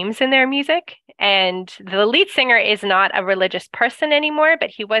religious themes in their music, and the lead singer is not a religious person anymore,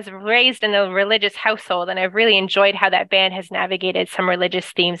 but he was raised in a religious household, and I've really enjoyed how that band has navigated some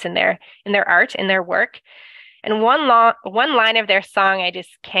religious themes in their art, in their work. And one line of their song I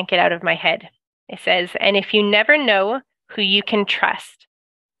just can't get out of my head. It says, "And if you never know who you can trust,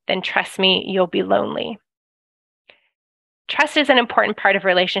 then trust me, you'll be lonely." Trust is an important part of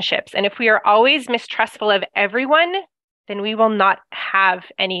relationships, and if we are always mistrustful of everyone, then we will not have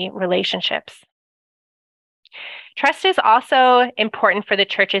any relationships. Trust is also important for the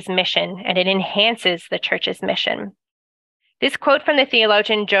church's mission, and it enhances the church's mission. This quote from the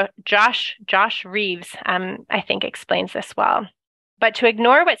theologian Josh Reeves, I think explains this well. "But to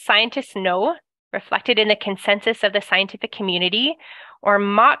ignore what scientists know, reflected in the consensus of the scientific community, or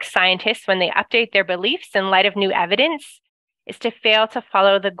mock scientists when they update their beliefs in light of new evidence, is to fail to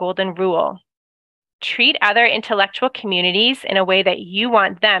follow the golden rule. Treat other intellectual communities in a way that you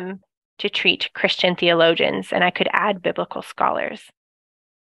want them to treat Christian theologians," and I could add biblical scholars.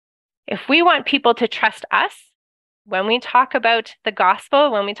 If we want people to trust us, when we talk about the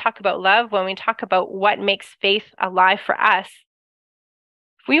gospel, when we talk about love, when we talk about what makes faith alive for us,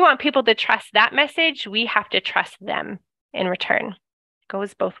 if we want people to trust that message, we have to trust them in return. It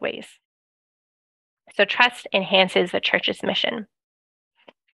goes both ways. So trust enhances the church's mission.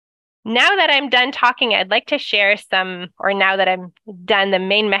 Now that I'm done talking, I'd like to share now that I'm done the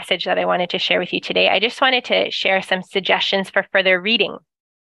main message that I wanted to share with you today, I just wanted to share some suggestions for further reading.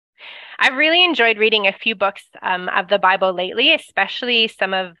 I've really enjoyed reading a few books of the Bible lately, especially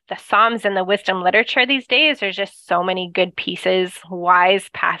some of the Psalms and the wisdom literature these days. There's just so many good pieces, wise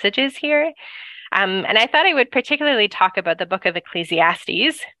passages here. And I thought I would particularly talk about the book of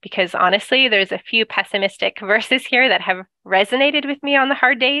Ecclesiastes, because honestly, there's a few pessimistic verses here that have resonated with me on the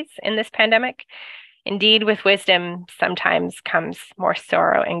hard days in this pandemic. Indeed, with wisdom sometimes comes more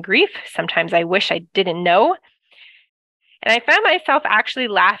sorrow and grief. Sometimes I wish I didn't know. And I found myself actually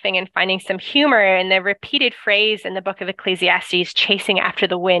laughing and finding some humor in the repeated phrase in the book of Ecclesiastes, "chasing after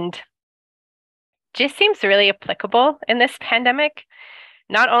the wind." Just seems really applicable in this pandemic.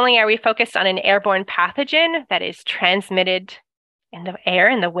 Not only are we focused on an airborne pathogen that is transmitted in the air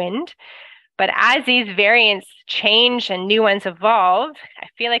and the wind, but as these variants change and new ones evolve, I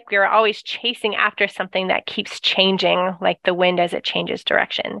feel like we're always chasing after something that keeps changing, like the wind as it changes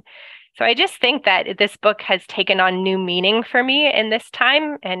direction. So I just think that this book has taken on new meaning for me in this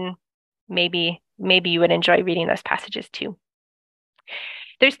time, and maybe you would enjoy reading those passages too.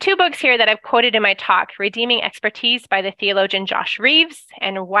 There's two books here that I've quoted in my talk: Redeeming Expertise by the theologian Josh Reeves,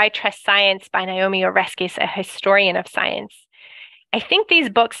 and Why Trust Science by Naomi Oreskes, a historian of science. I think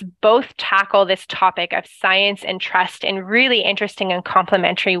these books both tackle this topic of science and trust in really interesting and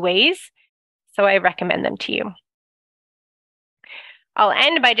complementary ways, so I recommend them to you. I'll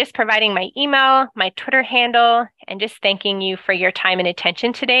end by just providing my email, my Twitter handle, and just thanking you for your time and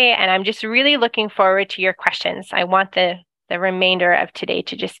attention today, and I'm just really looking forward to your questions. I want the remainder of today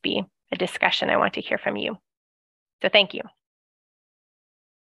to just be a discussion. I want to hear from you. So thank you.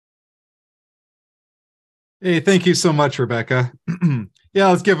 Hey, thank you so much, Rebecca.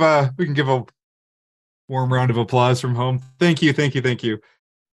 Yeah, we can give a warm round of applause from home. Thank you.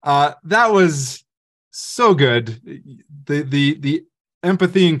 That was so good. The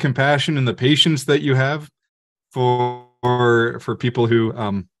empathy and compassion and the patience that you have for people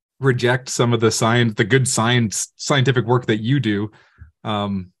who reject some of the good scientific work that you do.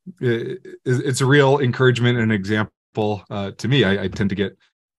 It's a real encouragement and an example to me. I tend to get,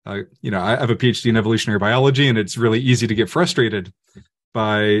 I have a PhD in evolutionary biology, and it's really easy to get frustrated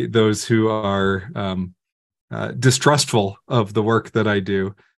by those who are distrustful of the work that I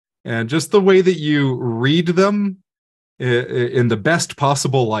do. And just the way that you read them in the best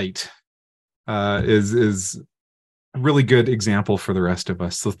possible light is a really good example for the rest of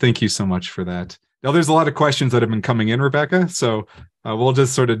us. So thank you so much for that. Now, there's a lot of questions that have been coming in, Rebecca, so we'll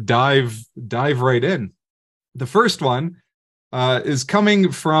just sort of dive right in. The first one is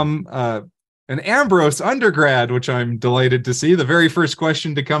coming from an Ambrose undergrad, which I'm delighted to see, the very first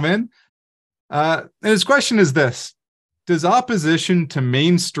question to come in. And his question is this: does opposition to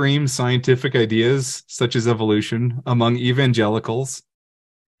mainstream scientific ideas, such as evolution, among evangelicals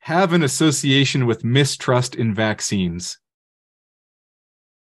have an association with mistrust in vaccines?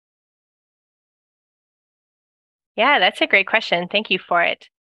 Yeah, that's a great question. Thank you for it.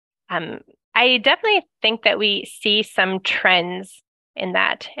 I definitely think that we see some trends in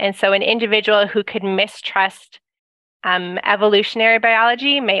that. And so an individual who could mistrust evolutionary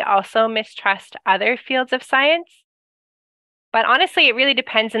biology may also mistrust other fields of science. But honestly, it really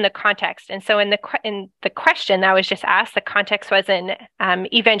depends in the context. And so in the question that was just asked, the context was in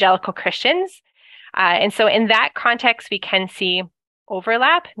evangelical Christians. And so in that context, we can see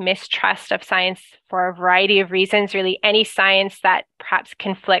overlap, mistrust of science for a variety of reasons, really any science that perhaps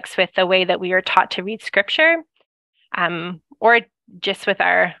conflicts with the way that we are taught to read scripture, or just with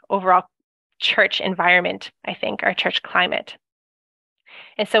our overall church environment, I think, our church climate.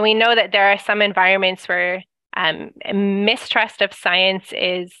 And so we know that there are some environments where mistrust of science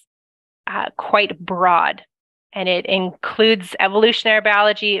is quite broad, and it includes evolutionary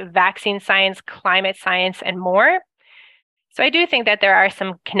biology, vaccine science, climate science, and more. So I do think that there are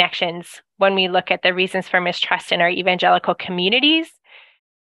some connections when we look at the reasons for mistrust in our evangelical communities,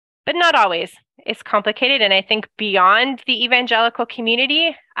 but not always. It's complicated. And I think beyond the evangelical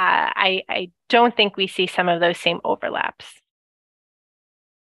community, I don't think we see some of those same overlaps.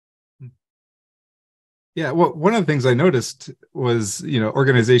 Yeah, well, one of the things I noticed was,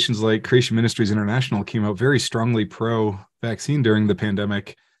 organizations like Creation Ministries International came out very strongly pro-vaccine during the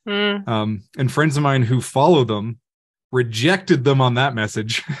pandemic. And friends of mine who follow them rejected them on that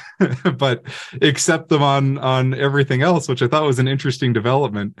message, but accept them on everything else, which I thought was an interesting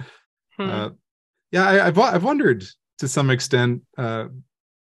development. Yeah, I've wondered to some extent how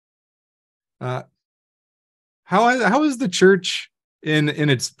is the church in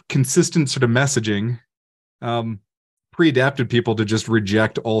its consistent sort of messaging pre-adapted people to just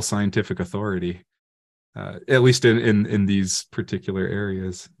reject all scientific authority, at least in these particular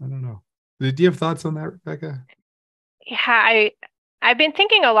areas. I don't know. Do you have thoughts on that, Rebecca? Yeah, I've been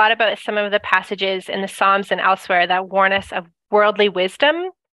thinking a lot about some of the passages in the Psalms and elsewhere that warn us of worldly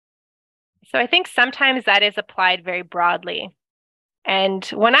wisdom. So I think sometimes that is applied very broadly. And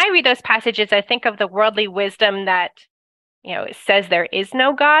when I read those passages, I think of the worldly wisdom that, it says there is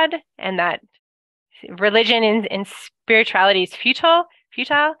no God and that religion and spirituality is futile.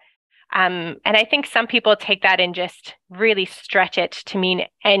 And I think some people take that and just really stretch it to mean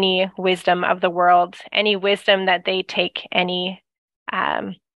any wisdom of the world, any wisdom that they take any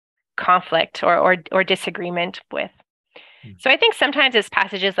conflict or disagreement with. So I think sometimes it's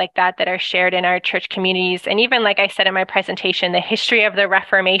passages like that that are shared in our church communities. And even like I said in my presentation, the history of the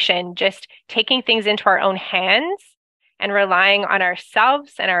Reformation, just taking things into our own hands and relying on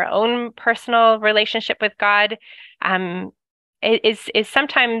ourselves and our own personal relationship with God is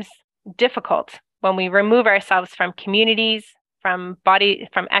sometimes difficult when we remove ourselves from communities, from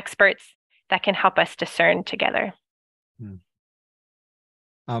experts that can help us discern together.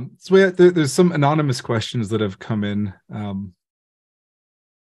 So there's some anonymous questions that have come in.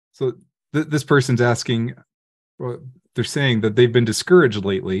 So this person's asking, well, they're saying that they've been discouraged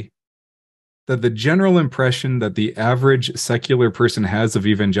lately, that the general impression that the average secular person has of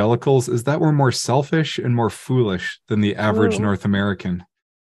evangelicals is that we're more selfish and more foolish than the average North American.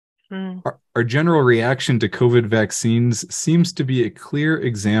 Our general reaction to COVID vaccines seems to be a clear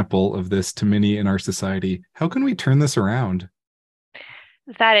example of this to many in our society. How can we turn this around?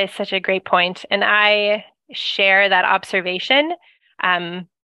 That is such a great point. And I share that observation.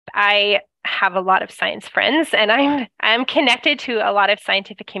 I have a lot of science friends, and I'm connected to a lot of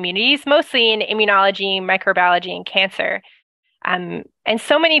scientific communities, mostly in immunology, microbiology, and cancer. And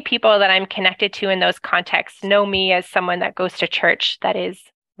so many people that I'm connected to in those contexts know me as someone that goes to church that is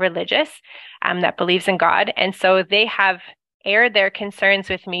religious, that believes in God. And so they have aired their concerns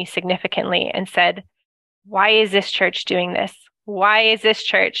with me significantly and said, why is this church doing this? Why is this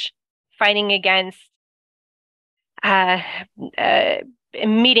church fighting against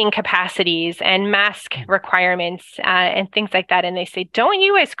meeting capacities and mask requirements and things like that? And they say, don't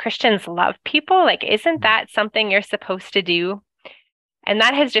you as Christians love people? Like, isn't that something you're supposed to do? And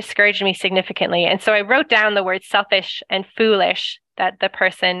that has discouraged me significantly. And so I wrote down the words selfish and foolish that the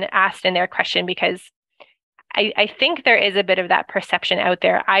person asked in their question, because I think there is a bit of that perception out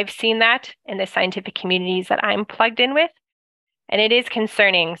there. I've seen that in the scientific communities that I'm plugged in with. And it is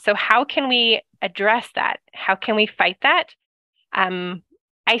concerning. So how can we address that? How can we fight that?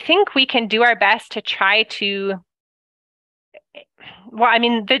 I think we can do our best to try to, well, I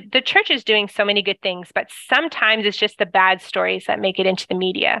mean, the church is doing so many good things, but sometimes it's just the bad stories that make it into the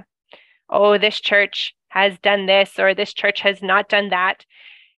media. Oh, this church has done this, or this church has not done that.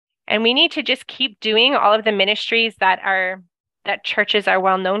 And we need to just keep doing all of the ministries that are that churches are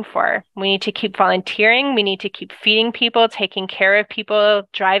well known for. We need to keep volunteering. We need to keep feeding people, taking care of people,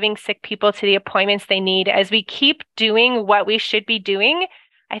 driving sick people to the appointments they need. As we keep doing what we should be doing,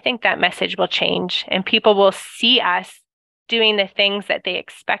 I think that message will change and people will see us doing the things that they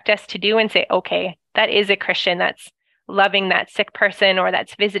expect us to do and say, okay, that is a Christian that's loving that sick person, or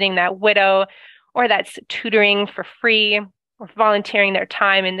that's visiting that widow, or that's tutoring for free, or volunteering their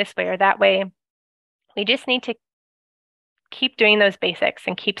time in this way or that way. We just need to keep doing those basics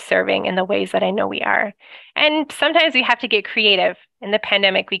and keep serving in the ways that I know we are. And sometimes we have to get creative. In the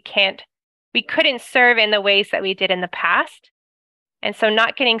pandemic, we couldn't serve in the ways that we did in the past. And so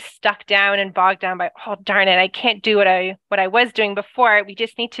not getting stuck down and bogged down by, oh, darn it, I can't do what I was doing before. We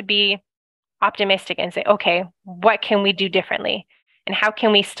just need to be optimistic and say, okay, what can we do differently? And how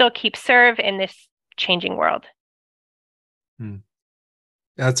can we still keep serve in this changing world?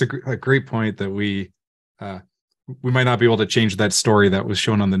 That's a great point, that we might not be able to change that story that was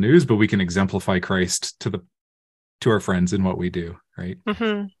shown on the news, but we can exemplify Christ to our friends in what we do, right?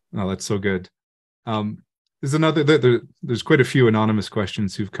 Mm-hmm. Oh, that's so good. There's there's quite a few anonymous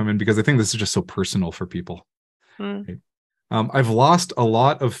questions who've come in because I think this is just so personal for people. Right? I've lost a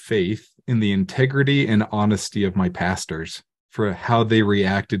lot of faith in the integrity and honesty of my pastors for how they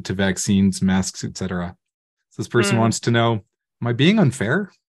reacted to vaccines, masks, etc. So this person wants to know, am I being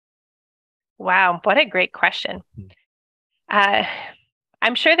unfair? Wow, what a great question.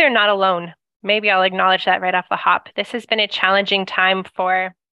 I'm sure they're not alone. Maybe I'll acknowledge that right off the hop. This has been a challenging time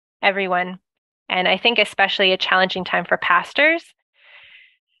for everyone, and I think especially a challenging time for pastors.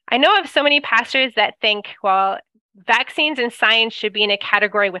 I know of so many pastors that think, well, vaccines and science should be in a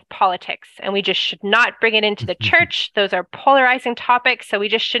category with politics, and we just should not bring it into the church. Those are polarizing topics, so we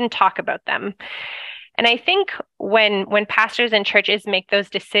just shouldn't talk about them. And I think when pastors and churches make those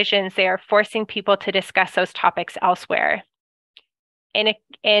decisions, they are forcing people to discuss those topics elsewhere. In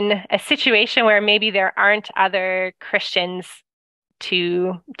a situation where maybe there aren't other Christians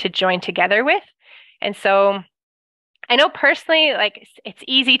to join together with. And so I know personally, like, it's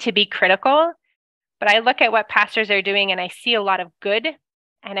easy to be critical, but I look at what pastors are doing and I see a lot of good,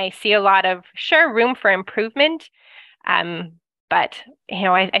 and I see a lot of, sure, room for improvement. But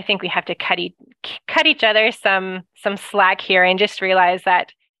I think we have to cut each other some slack here and just realize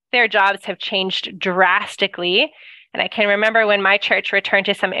that their jobs have changed drastically. And I can remember when my church returned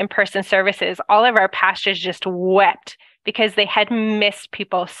to some in-person services, all of our pastors just wept because they had missed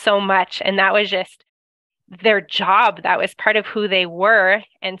people so much. And that was just their job. That was part of who they were.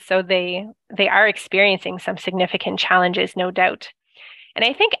 And so they are experiencing some significant challenges, no doubt. And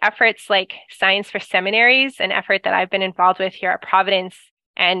I think efforts like Science for Seminaries, an effort that I've been involved with here at Providence,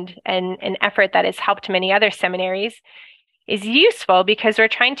 and an effort that has helped many other seminaries, is useful because we're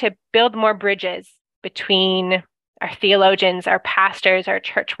trying to build more bridges between our theologians, our pastors, our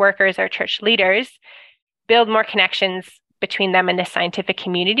church workers, our church leaders, build more connections between them and the scientific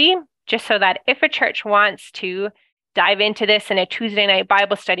community, just so that if a church wants to dive into this in a Tuesday night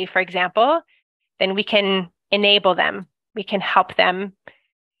Bible study, for example, then we can enable them. We can help them.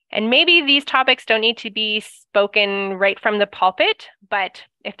 And maybe these topics don't need to be spoken right from the pulpit, but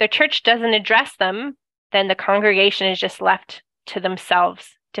if the church doesn't address them, then the congregation is just left to themselves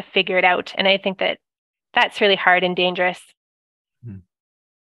to figure it out. And I think that that's really hard and dangerous.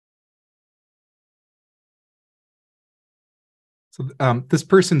 So this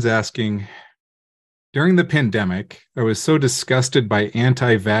person's asking, during the pandemic, I was so disgusted by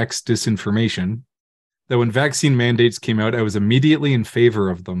anti-vax disinformation that when vaccine mandates came out, I was immediately in favor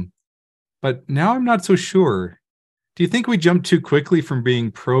of them. But now I'm not so sure. Do you think we jumped too quickly from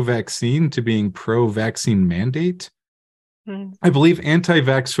being pro-vaccine to being pro-vaccine mandate? I believe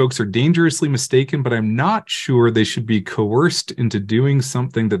anti-vax folks are dangerously mistaken, but I'm not sure they should be coerced into doing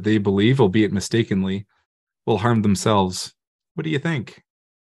something that they believe, albeit mistakenly, will harm themselves. What do you think?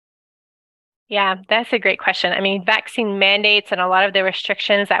 Yeah, that's a great question. I mean, vaccine mandates and a lot of the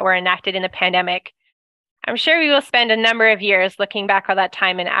restrictions that were enacted in the pandemic, I'm sure we will spend a number of years looking back on that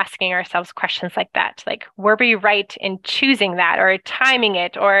time and asking ourselves questions like that. Like, were we right in choosing that or timing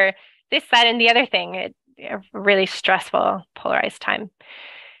it or this, that, and the other thing? A really stressful, polarized time.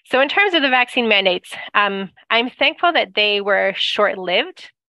 So in terms of the vaccine mandates, I'm thankful that they were short-lived.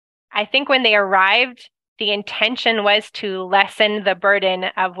 I think when they arrived, the intention was to lessen the burden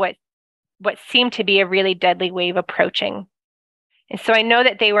of what seemed to be a really deadly wave approaching. And so I know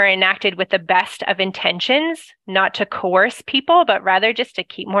that they were enacted with the best of intentions, not to coerce people, but rather just to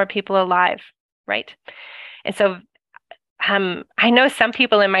keep more people alive, right? And so I know some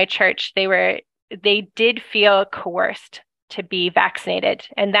people in my church, they did feel coerced to be vaccinated.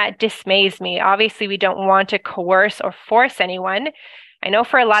 And that dismays me. Obviously, we don't want to coerce or force anyone. I know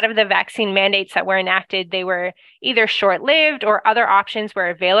for a lot of the vaccine mandates that were enacted, they were either short-lived or other options were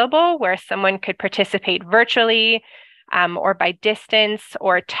available where someone could participate virtually or by distance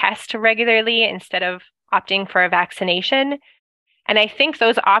or test regularly instead of opting for a vaccination. And I think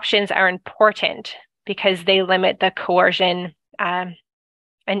those options are important because they limit the coercion and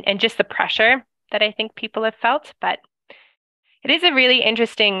just the pressure that I think people have felt. But it is a really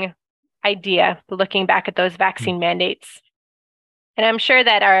interesting idea looking back at those vaccine mandates. And I'm sure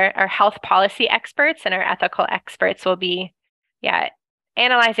that our health policy experts and our ethical experts will be,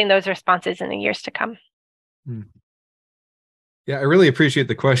 analyzing those responses in the years to come. Yeah, I really appreciate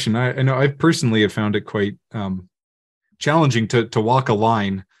the question. I know I personally have found it quite challenging to walk a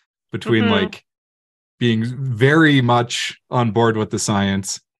line between like being very much on board with the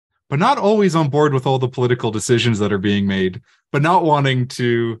science, but not always on board with all the political decisions that are being made, but not wanting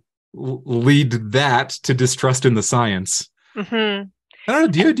to lead that to distrust in the science. I don't know.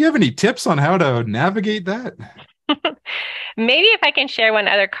 Do you have any tips on how to navigate that? Maybe if I can share one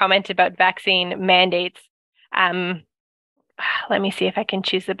other comment about vaccine mandates. Let me see if I can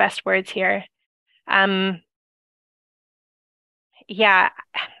choose the best words here. I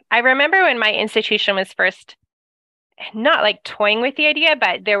remember when my institution was first not like toying with the idea,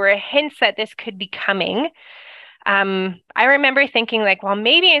 but there were hints that this could be coming. I remember thinking like, well,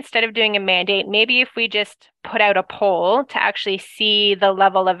 maybe instead of doing a mandate, maybe if we just put out a poll to actually see the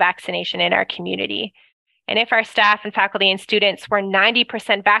level of vaccination in our community. And if our staff and faculty and students were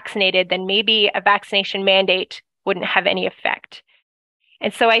 90% vaccinated, then maybe a vaccination mandate wouldn't have any effect.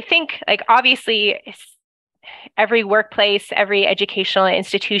 And so I think like obviously every workplace, every educational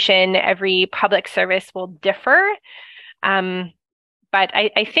institution, every public service will differ. But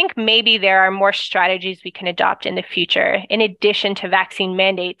I think maybe there are more strategies we can adopt in the future in addition to vaccine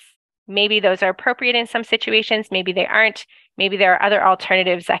mandates. Maybe those are appropriate in some situations. Maybe they aren't. Maybe there are other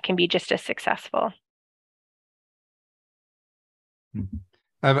alternatives that can be just as successful.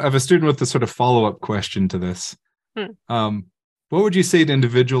 I have a student with a sort of follow-up question to this. What would you say to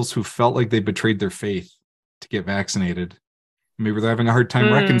individuals who felt like they betrayed their faith to get vaccinated? Maybe they're having a hard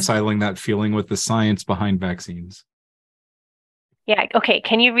time reconciling that feeling with the science behind vaccines. Yeah. Okay.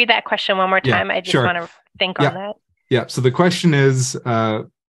 Can you read that question one more time? I just want to think on that. Yeah. So the question is, what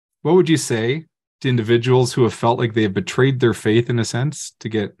would you say to individuals who have felt like they have betrayed their faith in a sense to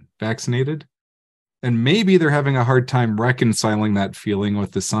get vaccinated? And maybe they're having a hard time reconciling that feeling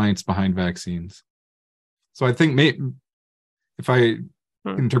with the science behind vaccines. So I think if I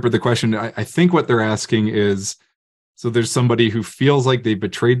interpret the question, I think what they're asking is, so there's somebody who feels like they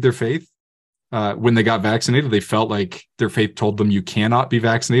betrayed their faith. When they got vaccinated, they felt like their faith told them you cannot be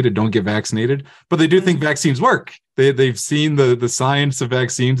vaccinated, don't get vaccinated. But they do think vaccines work. They've seen the science of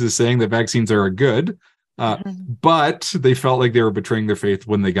vaccines is saying that vaccines are good, but they felt like they were betraying their faith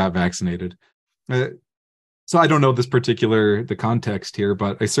when they got vaccinated. So I don't know the context here,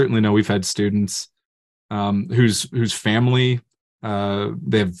 but I certainly know we've had students whose family,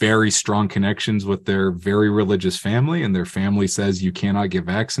 they have very strong connections with their very religious family, and their family says you cannot get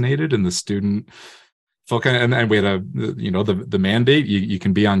vaccinated, and the student felt and we had the mandate, you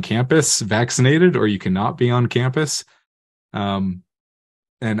can be on campus vaccinated or you cannot be on campus. And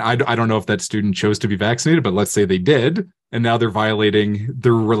I don't know if that student chose to be vaccinated, but let's say they did, and now they're violating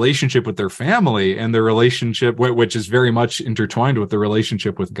their relationship with their family and their relationship, which is very much intertwined with the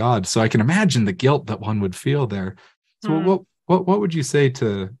relationship with God. So I can imagine the guilt that one would feel there. So what would you say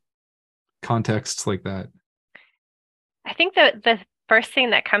to contexts like that? I think the first thing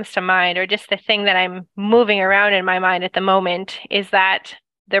that comes to mind, or just the thing that I'm moving around in my mind at the moment, is that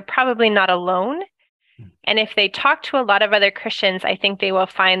they're probably not alone. And if they talk to a lot of other Christians, I think they will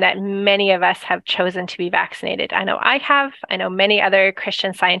find that many of us have chosen to be vaccinated. I know I have. I know many other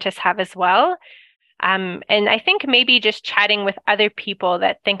Christian scientists have as well. And I think maybe just chatting with other people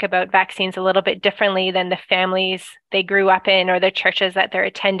that think about vaccines a little bit differently than the families they grew up in or the churches that they're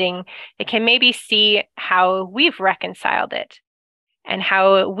attending, they can maybe see how we've reconciled it and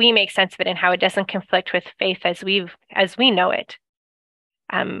how we make sense of it and how it doesn't conflict with faith as we know it.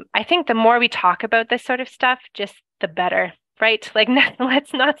 I think the more we talk about this sort of stuff, just the better, right? Like,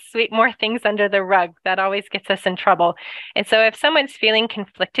 let's not sweep more things under the rug. That always gets us in trouble. And so if someone's feeling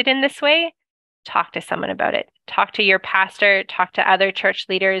conflicted in this way, talk to someone about it. Talk to your pastor, talk to other church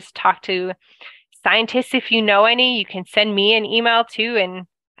leaders, talk to scientists. If you know any, you can send me an email too. And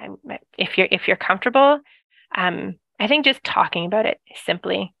if you're comfortable, I think just talking about it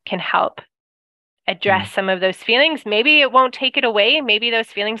simply can help address some of those feelings. Maybe it won't take it away. Maybe those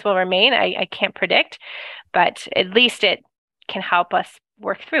feelings will remain. I can't predict, but at least it can help us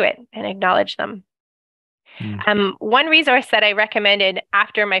work through it and acknowledge them. Mm. One resource that I recommended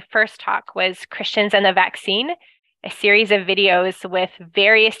after my first talk was Christians and the Vaccine, a series of videos with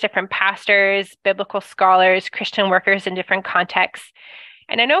various different pastors, biblical scholars, Christian workers in different contexts.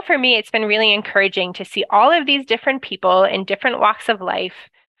 And I know for me, it's been really encouraging to see all of these different people in different walks of life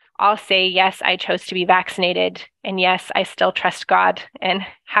all say, yes, I chose to be vaccinated. And yes, I still trust God and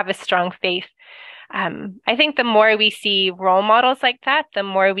have a strong faith. I think the more we see role models like that, the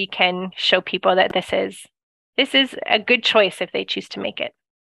more we can show people that this is a good choice if they choose to make it.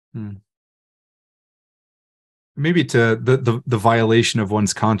 Maybe to the violation of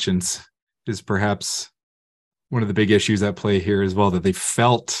one's conscience is perhaps one of the big issues at play here as well, that they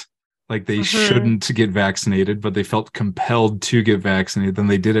felt like they shouldn't get vaccinated, but they felt compelled to get vaccinated. Then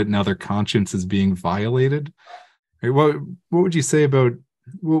they did it. Now their conscience is being violated. What would you say about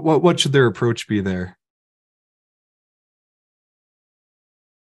what should their approach be there?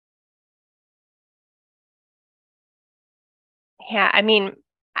 Yeah, I mean,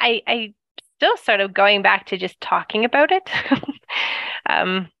 I still sort of going back to just talking about it.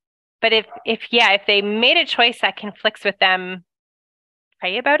 But if they made a choice that conflicts with them,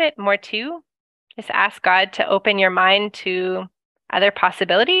 pray about it more too. Just ask God to open your mind to other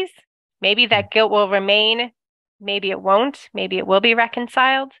possibilities. Maybe that guilt will remain. Maybe it won't. Maybe it will be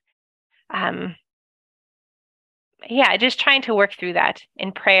reconciled. Yeah, just trying to work through that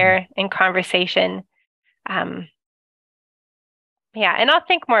in prayer, in conversation. Yeah, and I'll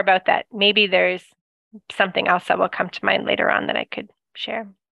think more about that. Maybe there's something else that will come to mind later on that I could share.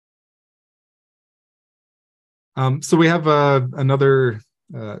 So we have another,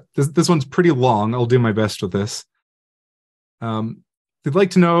 this one's pretty long. I'll do my best with this. They'd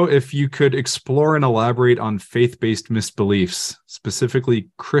like to know if you could explore and elaborate on faith-based misbeliefs, specifically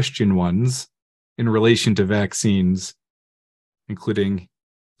Christian ones, in relation to vaccines, including,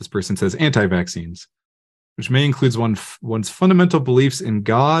 this person says, anti-vaccines, which may include one's fundamental beliefs in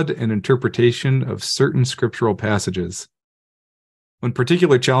God and interpretation of certain scriptural passages. One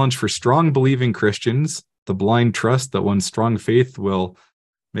particular challenge for strong believing Christians, the blind trust that one's strong faith will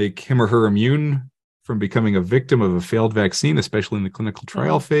make him or her immune from becoming a victim of a failed vaccine, especially in the clinical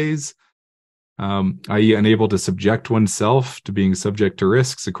trial phase, i.e. unable to subject oneself to being subject to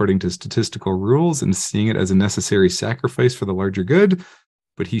risks according to statistical rules and seeing it as a necessary sacrifice for the larger good,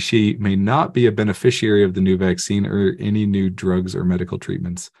 but she may not be a beneficiary of the new vaccine or any new drugs or medical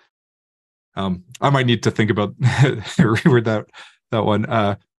treatments. I might need to think about reword that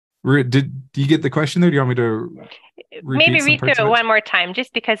one. Do you get the question there? Do you want me to maybe read through it one more time,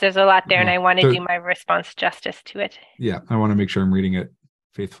 just because there's a lot there and I want to do my response justice to it. Yeah, I want to make sure I'm reading it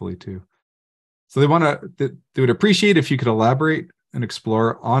faithfully too. So they would appreciate if you could elaborate and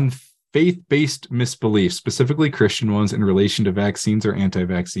explore on faith-based misbeliefs, specifically Christian ones, in relation to vaccines or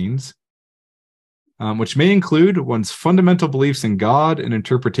anti-vaccines, which may include one's fundamental beliefs in God and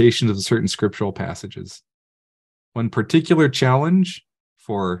interpretations of certain scriptural passages. One particular challenge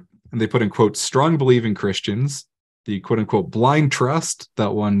for, and they put in quote, strong believing Christians, the quote unquote blind trust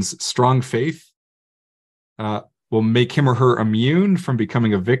that one's strong faith will make him or her immune from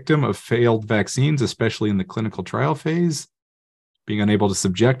becoming a victim of failed vaccines, especially in the clinical trial phase, being unable to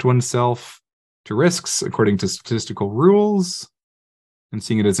subject oneself to risks according to statistical rules, and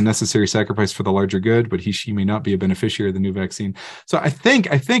seeing it as a necessary sacrifice for the larger good, but she may not be a beneficiary of the new vaccine. So I think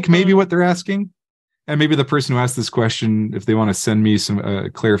maybe what they're asking, and maybe the person who asked this question, if they want to send me some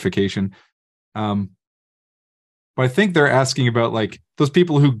clarification, but I think they're asking about like those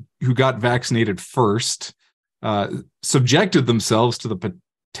people who got vaccinated first, subjected themselves to the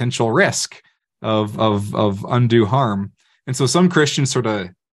potential risk of undue harm. And so some Christians sort of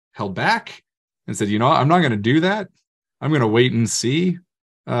held back and said, I'm not going to do that. I'm going to wait and see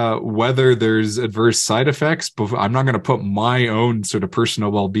whether there's adverse side effects, but I'm not going to put my own sort of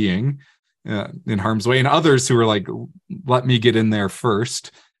personal well-being in harm's way. And others who are like, let me get in there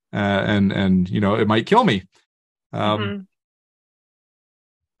first, and it might kill me. I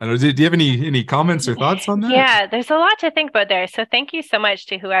don't know, do you have any comments or thoughts on that? Yeah, there's a lot to think about there. So thank you so much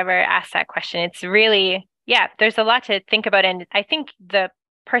to whoever asked that question. It's really, there's a lot to think about. And I think the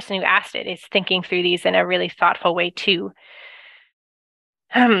person who asked it is thinking through these in a really thoughtful way too.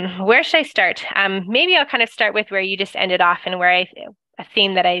 Where should I start? Maybe I'll kind of start with where you just ended off and where a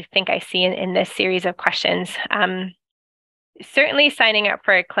theme that I think I see in this series of questions. Certainly signing up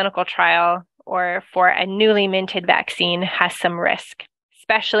for a clinical trial or for a newly minted vaccine has some risk,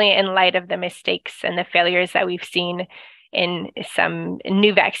 especially in light of the mistakes and the failures that we've seen in some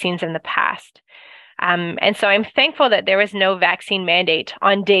new vaccines in the past. And so I'm thankful that there was no vaccine mandate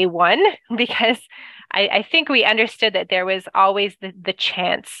on day one, because I think we understood that there was always the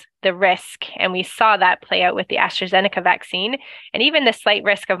chance, the risk, and we saw that play out with the AstraZeneca vaccine, and even the slight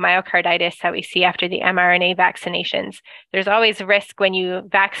risk of myocarditis that we see after the mRNA vaccinations. There's always risk when you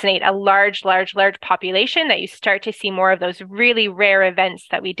vaccinate a large population that you start to see more of those really rare events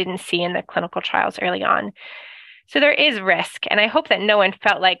that we didn't see in the clinical trials early on. So there is risk. And I hope that no one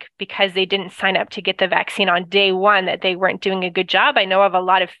felt like because they didn't sign up to get the vaccine on day one that they weren't doing a good job. I know of a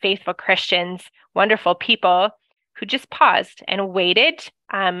lot of faithful Christians, wonderful people who just paused and waited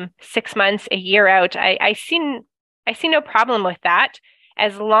 6 months, a year out. I see no problem with that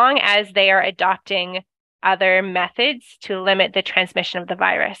as long as they are adopting other methods to limit the transmission of the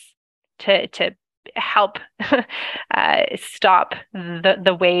virus, to help stop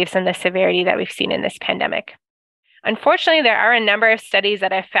the waves and the severity that we've seen in this pandemic. Unfortunately, there are a number of studies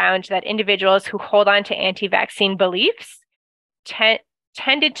that have found that individuals who hold on to anti-vaccine beliefs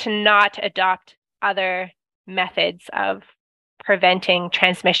tended to not adopt other methods of preventing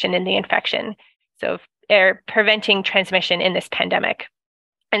transmission in the infection, so preventing transmission in this pandemic.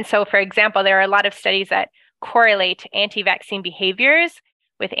 And so, for example, there are a lot of studies that correlate anti-vaccine behaviors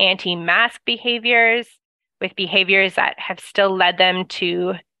with anti-mask behaviors, with behaviors that have still led them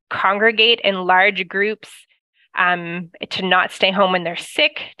to congregate in large groups, to not stay home when they're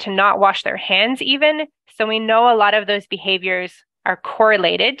sick, to not wash their hands even. So we know a lot of those behaviors are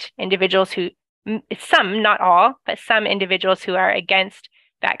correlated. Individuals who, some, not all, but some individuals who are against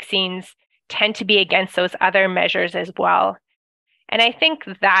vaccines tend to be against those other measures as well. And I think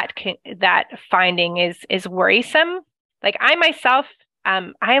that finding is worrisome. Like I myself,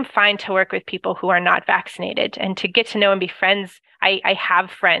 I am fine to work with people who are not vaccinated and to get to know and be friends. I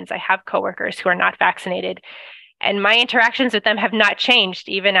have friends, I have coworkers who are not vaccinated, and my interactions with them have not changed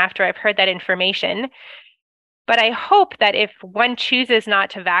even after I've heard that information. But I hope that if one chooses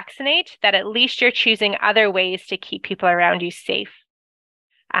not to vaccinate, that at least you're choosing other ways to keep people around you safe.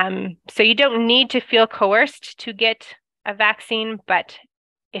 So you don't need to feel coerced to get a vaccine, but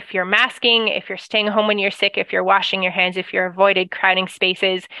if you're masking, if you're staying home when you're sick, if you're washing your hands, if you're avoiding crowding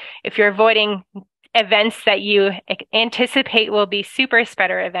spaces, if you're avoiding events that you anticipate will be super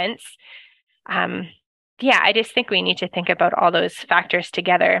spreader events, I just think we need to think about all those factors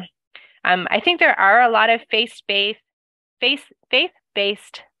together. I think there are a lot of faith-based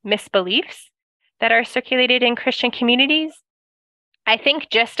misbeliefs that are circulated in Christian communities. I think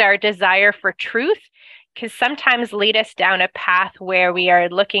just our desire for truth can sometimes lead us down a path where we are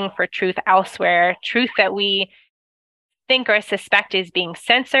looking for truth elsewhere, truth that we think or suspect is being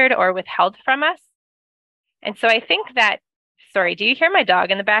censored or withheld from us. And so I think that, sorry, do you hear my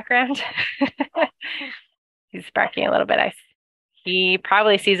dog in the background? He's barking a little bit. He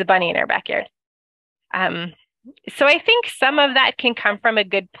probably sees a bunny in our backyard. So I think some of that can come from a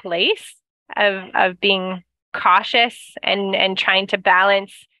good place of being cautious and trying to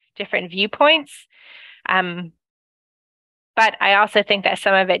balance different viewpoints. But I also think that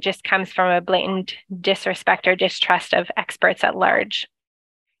some of it just comes from a blatant disrespect or distrust of experts at large.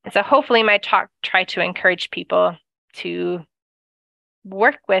 And so hopefully my talk tried to encourage people to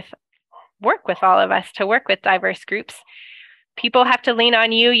work with all of us, to work with diverse groups. People have to lean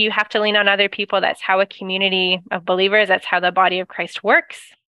on you. You have to lean on other people. That's how a community of believers, that's how the body of Christ works.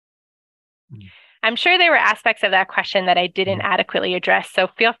 I'm sure there were aspects of that question that I didn't adequately address, so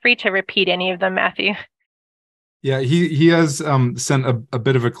feel free to repeat any of them, Matthew. Yeah, he has sent a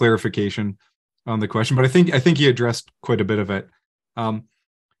bit of a clarification on the question, but I think he addressed quite a bit of it.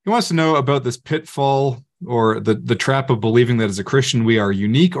 He wants to know about this pitfall or the trap of believing that as a Christian we are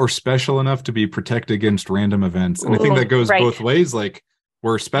unique or special enough to be protected against random events. And I think that goes both ways. Like,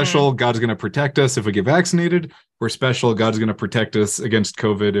 we're special, God's going to protect us if we get vaccinated. We're special, God's going to protect us against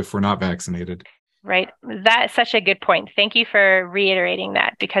COVID if we're not vaccinated. Right. That's such a good point. Thank you for reiterating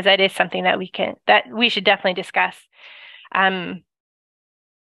that, because that is something that we should definitely discuss. I'm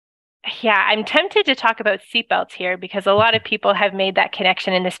tempted to talk about seatbelts here because a lot of people have made that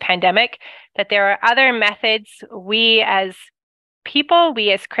connection in this pandemic, that there are other methods we as people,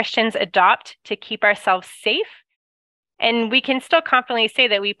 we as Christians adopt to keep ourselves safe. And we can still confidently say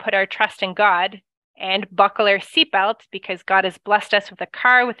that we put our trust in God and buckle our seatbelt because God has blessed us with a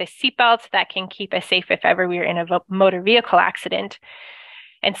car with a seatbelt that can keep us safe if ever we're in a motor vehicle accident.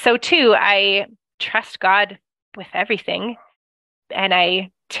 And so too, I trust God with everything. And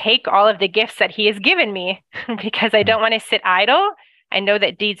I take all of the gifts that he has given me because I don't want to sit idle. I know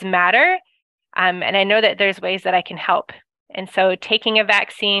that deeds matter. And I know that there's ways that I can help. And so taking a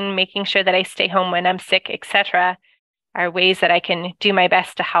vaccine, making sure that I stay home when I'm sick, etc., are ways that I can do my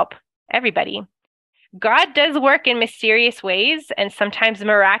best to help everybody. God does work in mysterious ways and sometimes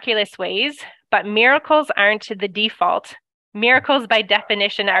miraculous ways, but miracles aren't the default. Miracles by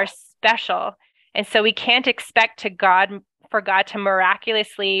definition are special. And so we can't expect for God to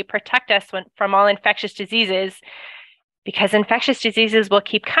miraculously protect us from all infectious diseases, because infectious diseases will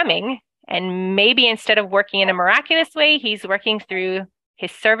keep coming. And maybe instead of working in a miraculous way, he's working through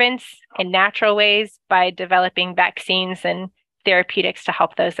his servants in natural ways by developing vaccines and therapeutics to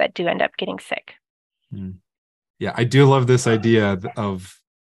help those that do end up getting sick. Yeah, I do love this idea of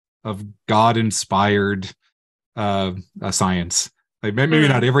God-inspired science. Like maybe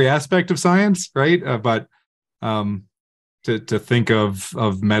not every aspect of science, right? But to think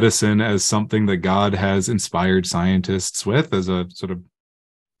of medicine as something that God has inspired scientists with, as a sort of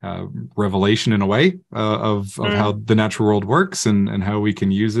revelation in a way of how the natural world works and how we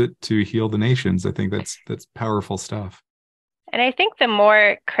can use it to heal the nations. I think that's powerful stuff. And I think the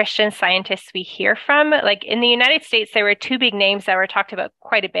more Christian scientists we hear from, like in the United States, there were two big names that were talked about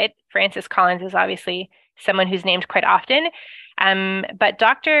quite a bit. Francis Collins is obviously someone who's named quite often. But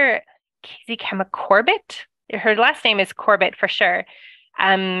Dr. Casey Corbett, her last name is Corbett for sure.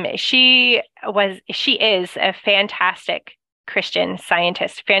 She is a fantastic Christian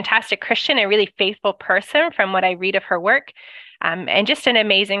scientist, fantastic Christian, a really faithful person from what I read of her work, and just an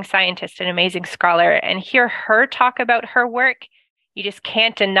amazing scientist, an amazing scholar. And hear her talk about her work, you just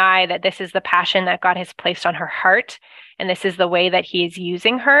can't deny that this is the passion that God has placed on her heart, and this is the way that he is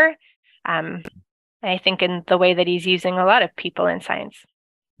using her. I think in the way that he's using a lot of people in science.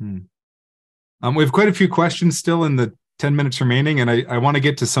 We have quite a few questions still in the 10 minutes remaining, and I want to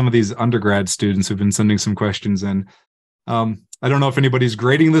get to some of these undergrad students who've been sending some questions in. I don't know if anybody's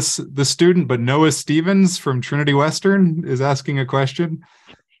grading this student, but Noah Stevens from Trinity Western is asking a question.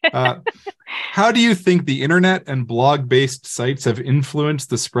 How do you think the internet and blog-based sites have influenced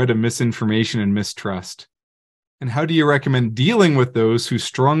the spread of misinformation and mistrust? And how do you recommend dealing with those who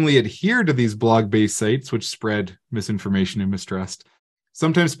strongly adhere to these blog-based sites which spread misinformation and mistrust?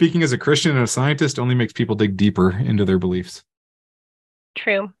 Sometimes speaking as a Christian and a scientist only makes people dig deeper into their beliefs.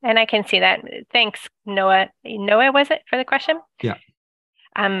 True. And I can see that. Thanks, Noah. Noah, was it, for the question? Yeah.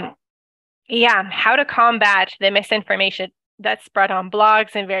 How to combat the misinformation that's spread on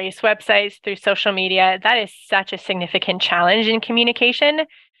blogs and various websites through social media. That is such a significant challenge in communication.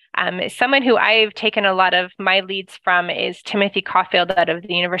 Someone who I've taken a lot of my leads from is Timothy Caulfield out of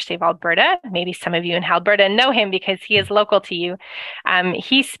the University of Alberta. Maybe some of you in Alberta know him because he is local to you.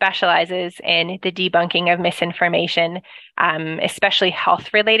 He specializes in the debunking of misinformation, especially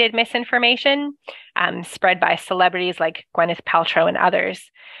health-related misinformation, spread by celebrities like Gwyneth Paltrow and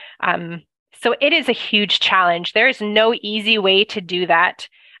others. So it is a huge challenge. There is no easy way to do that.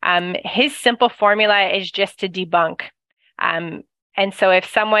 His simple formula is just to debunk. And so if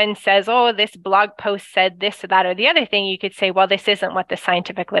someone says, oh, this blog post said this or that or the other thing, you could say, well, this isn't what the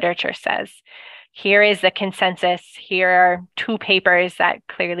scientific literature says. Here is the consensus. Here are two papers that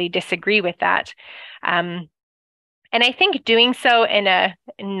clearly disagree with that. And I think doing so in a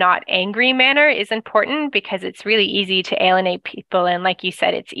not angry manner is important, because it's really easy to alienate people. And like you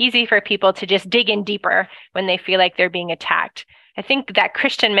said, it's easy for people to just dig in deeper when they feel like they're being attacked. I think that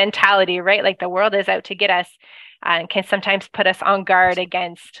Christian mentality, right? Like the world is out to get us, can sometimes put us on guard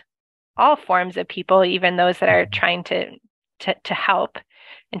against all forms of people, even those that are trying to help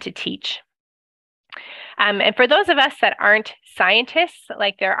and to teach. And for those of us that aren't scientists,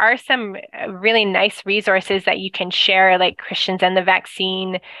 like there are some really nice resources that you can share, like Christians and the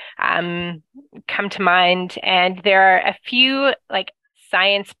Vaccine come to mind. And there are a few like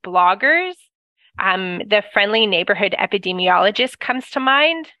science bloggers. The Friendly Neighborhood Epidemiologist comes to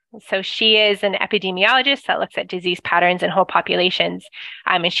mind. So she is an epidemiologist that looks at disease patterns in whole populations.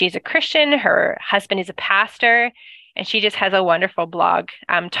 And she's a Christian. Her husband is a pastor. And she just has a wonderful blog.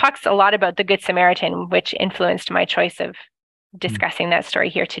 Talks a lot about the Good Samaritan, which influenced my choice of discussing that story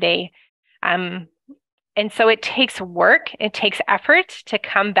here today. And so it takes work. It takes effort to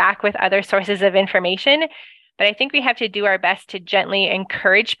come back with other sources of information. But I think we have to do our best to gently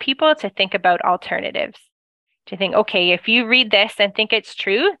encourage people to think about alternatives. To think, okay, if you read this and think it's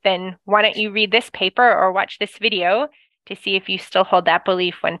true, then why don't you read this paper or watch this video to see if you still hold that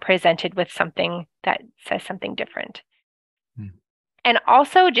belief when presented with something that says something different. And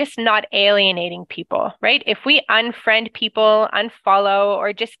also just not alienating people, right? If we unfriend people, unfollow,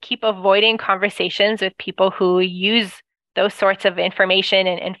 or just keep avoiding conversations with people who use those sorts of information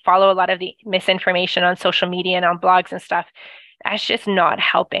and follow a lot of the misinformation on social media and on blogs and stuff, that's just not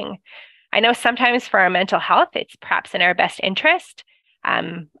helping. I know sometimes for our mental health, it's perhaps in our best interest.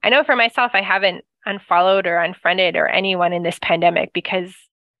 I know for myself, I haven't unfollowed or unfriended or anyone in this pandemic because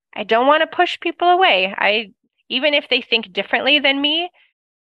I don't want to push people away. Even if they think differently than me,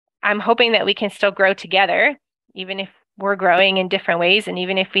 I'm hoping that we can still grow together, even if we're growing in different ways and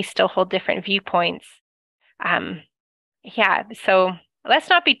even if we still hold different viewpoints. Yeah, so let's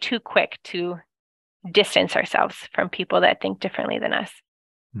not be too quick to distance ourselves from people that think differently than us.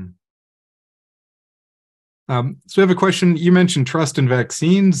 So I have a question. You mentioned trust in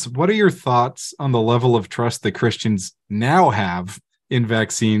vaccines. What are your thoughts on the level of trust that Christians now have in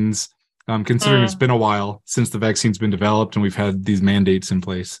vaccines, considering it's been a while since the vaccine's been developed and we've had these mandates in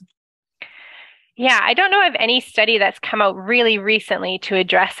place? Yeah, I don't know of any study that's come out really recently to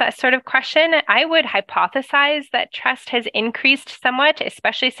address that sort of question. I would hypothesize that trust has increased somewhat,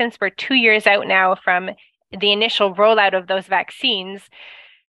 especially since we're 2 years out now from the initial rollout of those vaccines.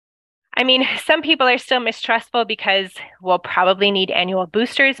 I mean, some people are still mistrustful because we'll probably need annual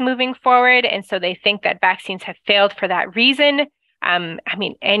boosters moving forward. And so they think that vaccines have failed for that reason. I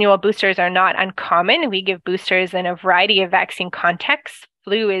mean, annual boosters are not uncommon. We give boosters in a variety of vaccine contexts.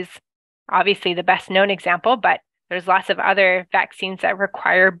 Flu is obviously the best known example, but there's lots of other vaccines that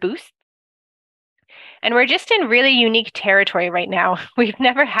require boosts. And we're just in really unique territory right now. We've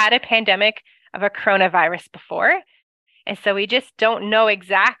never had a pandemic of a coronavirus before. And so we just don't know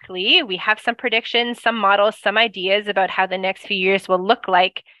exactly. We have some predictions, some models, some ideas about how the next few years will look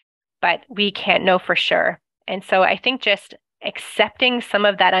like, but we can't know for sure. And so I think just accepting some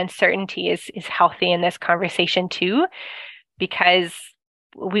of that uncertainty is healthy in this conversation too, because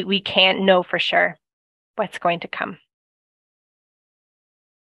we can't know for sure what's going to come.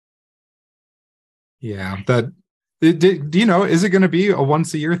 Yeah, do you know, is it going to be a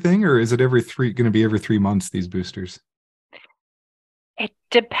once a year thing, or is it going to be every 3 months, these boosters? It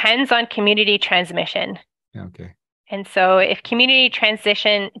depends on community transmission. Yeah, okay. And so if community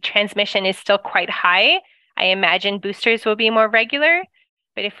transmission is still quite high, I imagine boosters will be more regular.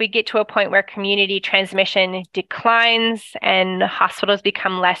 But if we get to a point where community transmission declines and hospitals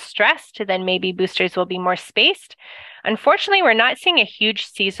become less stressed, then maybe boosters will be more spaced. Unfortunately, we're not seeing a huge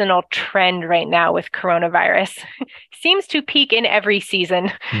seasonal trend right now with coronavirus. Seems to peak in every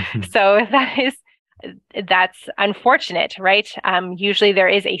season. So that's unfortunate, right? Usually there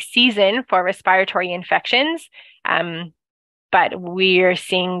is a season for respiratory infections, but we're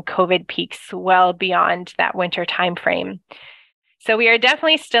seeing COVID peaks well beyond that winter timeframe. So we are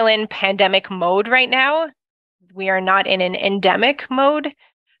definitely still in pandemic mode right now. We are not in an endemic mode.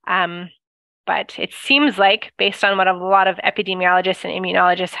 But it seems like, based on what a lot of epidemiologists and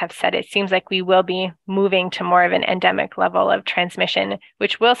immunologists have said, it seems like we will be moving to more of an endemic level of transmission,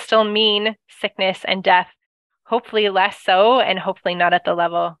 which will still mean sickness and death, hopefully less so, and hopefully not at the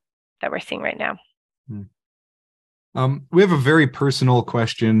level that we're seeing right now. We have a very personal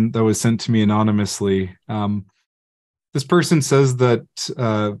question that was sent to me anonymously. This person says that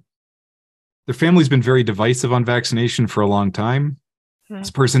their family's been very divisive on vaccination for a long time. This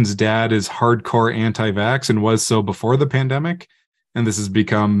person's dad is hardcore anti-vax and was so before the pandemic. And this has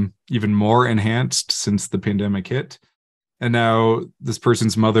become even more enhanced since the pandemic hit. And now this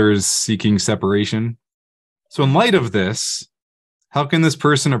person's mother is seeking separation. So in light of this, how can this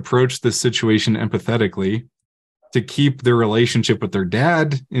person approach this situation empathetically to keep their relationship with their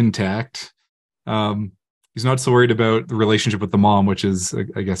dad intact? He's not so worried about the relationship with the mom, which is,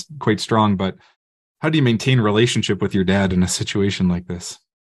 I guess, quite strong, but how do you maintain relationship with your dad in a situation like this?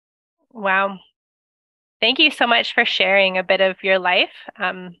 Wow. Thank you so much for sharing a bit of your life.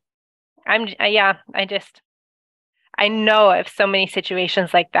 I know of so many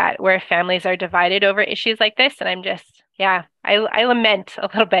situations like that where families are divided over issues like this. And I lament a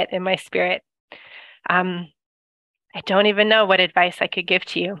little bit in my spirit. I don't even know what advice I could give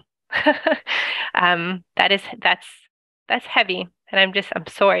to you. That's heavy. And I'm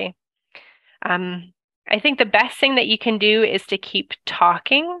sorry. I think the best thing that you can do is to keep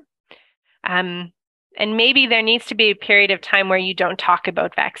talking. And maybe there needs to be a period of time where you don't talk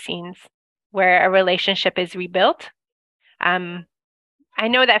about vaccines, where a relationship is rebuilt. I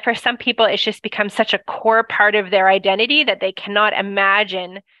know that for some people, it's just become such a core part of their identity that they cannot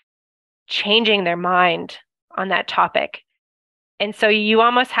imagine changing their mind on that topic. And so you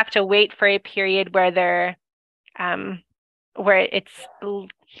almost have to wait for a period where where it's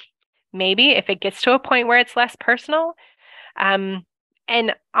maybe if it gets to a point where it's less personal. And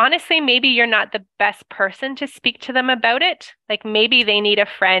honestly, maybe you're not the best person to speak to them about it. Like maybe they need a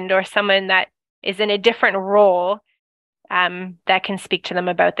friend or someone that is in a different role that can speak to them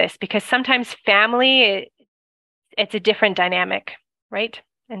about this, because sometimes family, it's a different dynamic, right?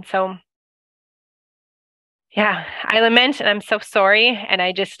 And so, yeah, I lament and I'm so sorry. And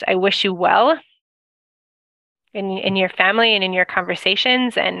I wish you well in your family and in your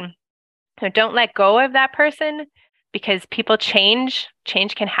conversations, and don't let go of that person. because people change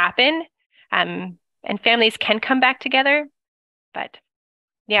can happen, and families can come back together. But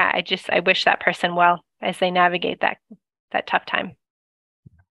yeah, I wish that person well as they navigate that tough time.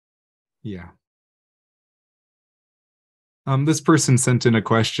 Yeah. This person sent in a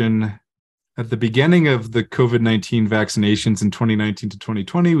question. At the beginning of the COVID-19 vaccinations in 2019 to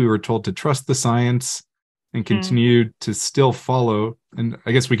 2020, we were told to trust the science and continue to still follow. And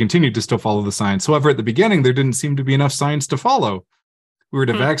I guess we continued to still follow the science. However, at the beginning, there didn't seem to be enough science to follow. We were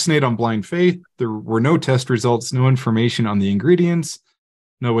to vaccinate on blind faith. There were no test results, no information on the ingredients,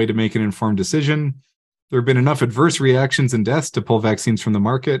 no way to make an informed decision. There have been enough adverse reactions and deaths to pull vaccines from the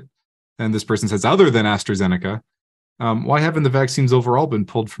market. And this person says, other than AstraZeneca, why haven't the vaccines overall been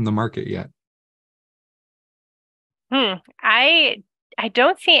pulled from the market yet? I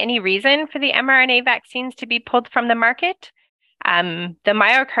don't see any reason for the mRNA vaccines to be pulled from the market. The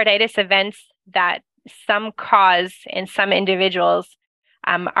myocarditis events that some cause in some individuals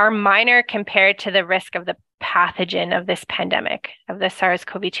are minor compared to the risk of the pathogen of this pandemic, of the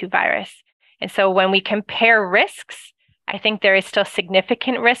SARS-CoV-2 virus. And so when we compare risks, I think there is still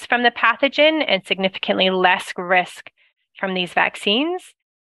significant risk from the pathogen and significantly less risk from these vaccines.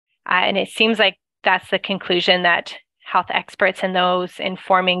 And it seems like that's the conclusion that health experts and those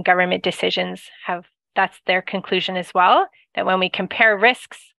informing government decisions that's their conclusion as well, that when we compare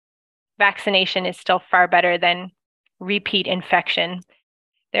risks, vaccination is still far better than repeat infection.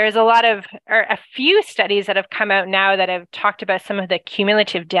 There's a few studies that have come out now that have talked about some of the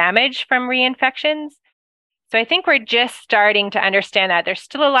cumulative damage from reinfections. So I think we're just starting to understand that. There's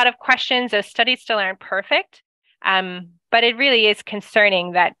still a lot of questions. Those studies still aren't perfect. But it really is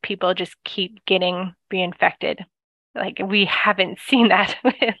concerning that people just keep getting reinfected. Like, we haven't seen that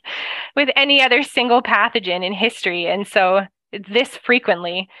with any other single pathogen in history. And so this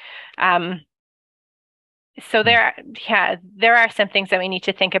frequently. So there are some things that we need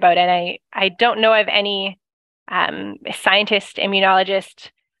to think about. And I don't know of any scientist,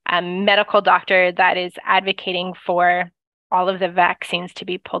 immunologist, medical doctor that is advocating for all of the vaccines to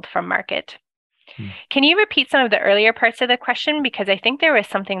be pulled from market. Can you repeat some of the earlier parts of the question? Because I think there was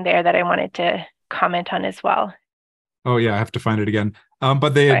something there that I wanted to comment on as well. Oh, yeah, I have to find it again.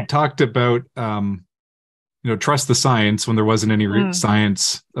 But they had talked about, trust the science when there wasn't any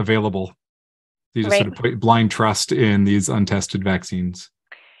science available. You just sort of put blind trust in these untested vaccines.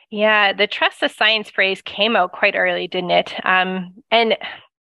 Yeah, the trust the science phrase came out quite early, didn't it? And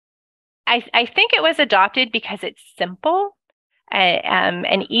I think it was adopted because it's simple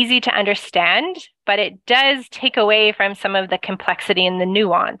and easy to understand, but it does take away from some of the complexity and the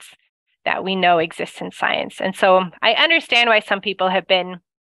nuance that we know exists in science. And so I understand why some people have been,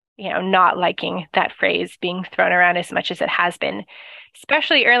 not liking that phrase being thrown around as much as it has been,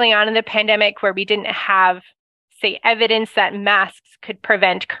 especially early on in the pandemic where we didn't have, say, evidence that masks could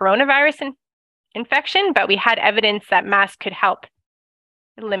prevent coronavirus infection, but we had evidence that masks could help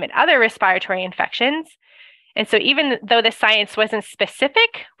limit other respiratory infections. And so even though the science wasn't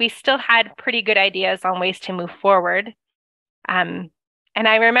specific, we still had pretty good ideas on ways to move forward. And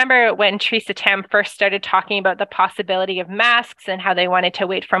I remember when Theresa Tam first started talking about the possibility of masks and how they wanted to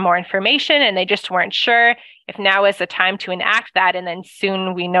wait for more information and they just weren't sure if now was the time to enact that. And then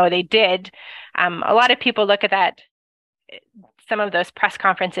soon we know they did. A lot of people look at that, some of those press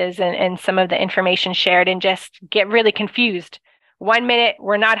conferences and some of the information shared and just get really confused. 1 minute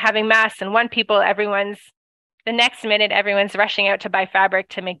we're not having masks and the next minute everyone's rushing out to buy fabric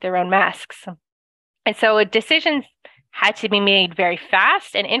to make their own masks. And so decisions had to be made very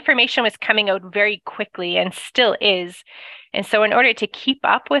fast and information was coming out very quickly and still is. And so in order to keep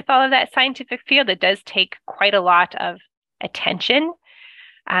up with all of that scientific field, it does take quite a lot of attention.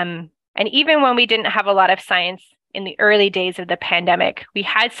 And even when we didn't have a lot of science in the early days of the pandemic, we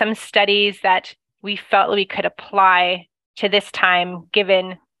had some studies that we felt we could apply to this time,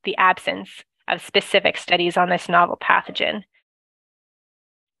 given the absence of specific studies on this novel pathogen.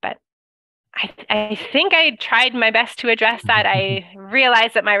 But I think I tried my best to address that. I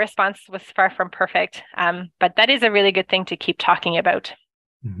realized that my response was far from perfect, but that is a really good thing to keep talking about.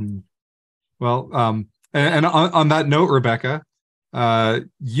 Mm-hmm. Well, and on that note, Rebecca,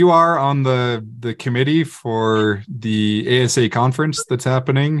 you are on the committee for the ASA conference that's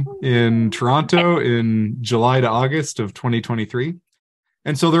happening in Toronto in July to August of 2023.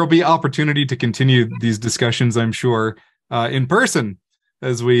 And so there will be opportunity to continue these discussions, I'm sure, in person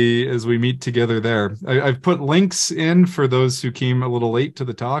as we meet together there. I've put links in for those who came a little late to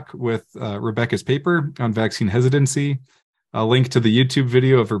the talk with Rebecca's paper on vaccine hesitancy, a link to the YouTube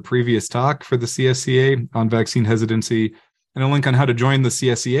video of her previous talk for the CSCA on vaccine hesitancy, and a link on how to join the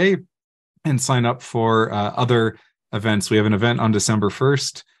CSCA and sign up for other events. We have an event on December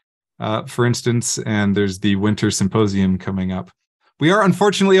 1st, for instance, and there's the Winter Symposium coming up. We are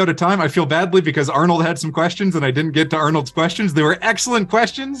unfortunately out of time. I feel badly because Arnold had some questions and I didn't get to Arnold's questions. They were excellent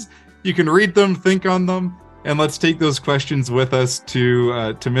questions. You can read them, think on them, and let's take those questions with us to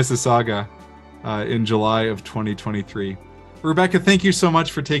Mississauga in July of 2023. Rebecca, thank you so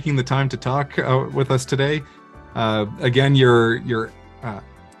much for taking the time to talk with us today. Again, your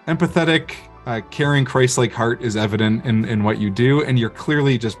empathetic, caring, Christ-like heart is evident in what you do, and you're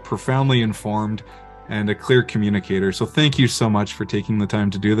clearly just profoundly informed and a clear communicator. So thank you so much for taking the time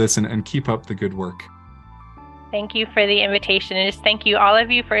to do this, and keep up the good work. Thank you for the invitation, and just thank you all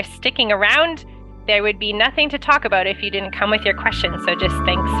of you for sticking around. There would be nothing to talk about if you didn't come with your questions, so just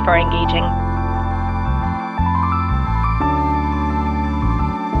thanks for engaging.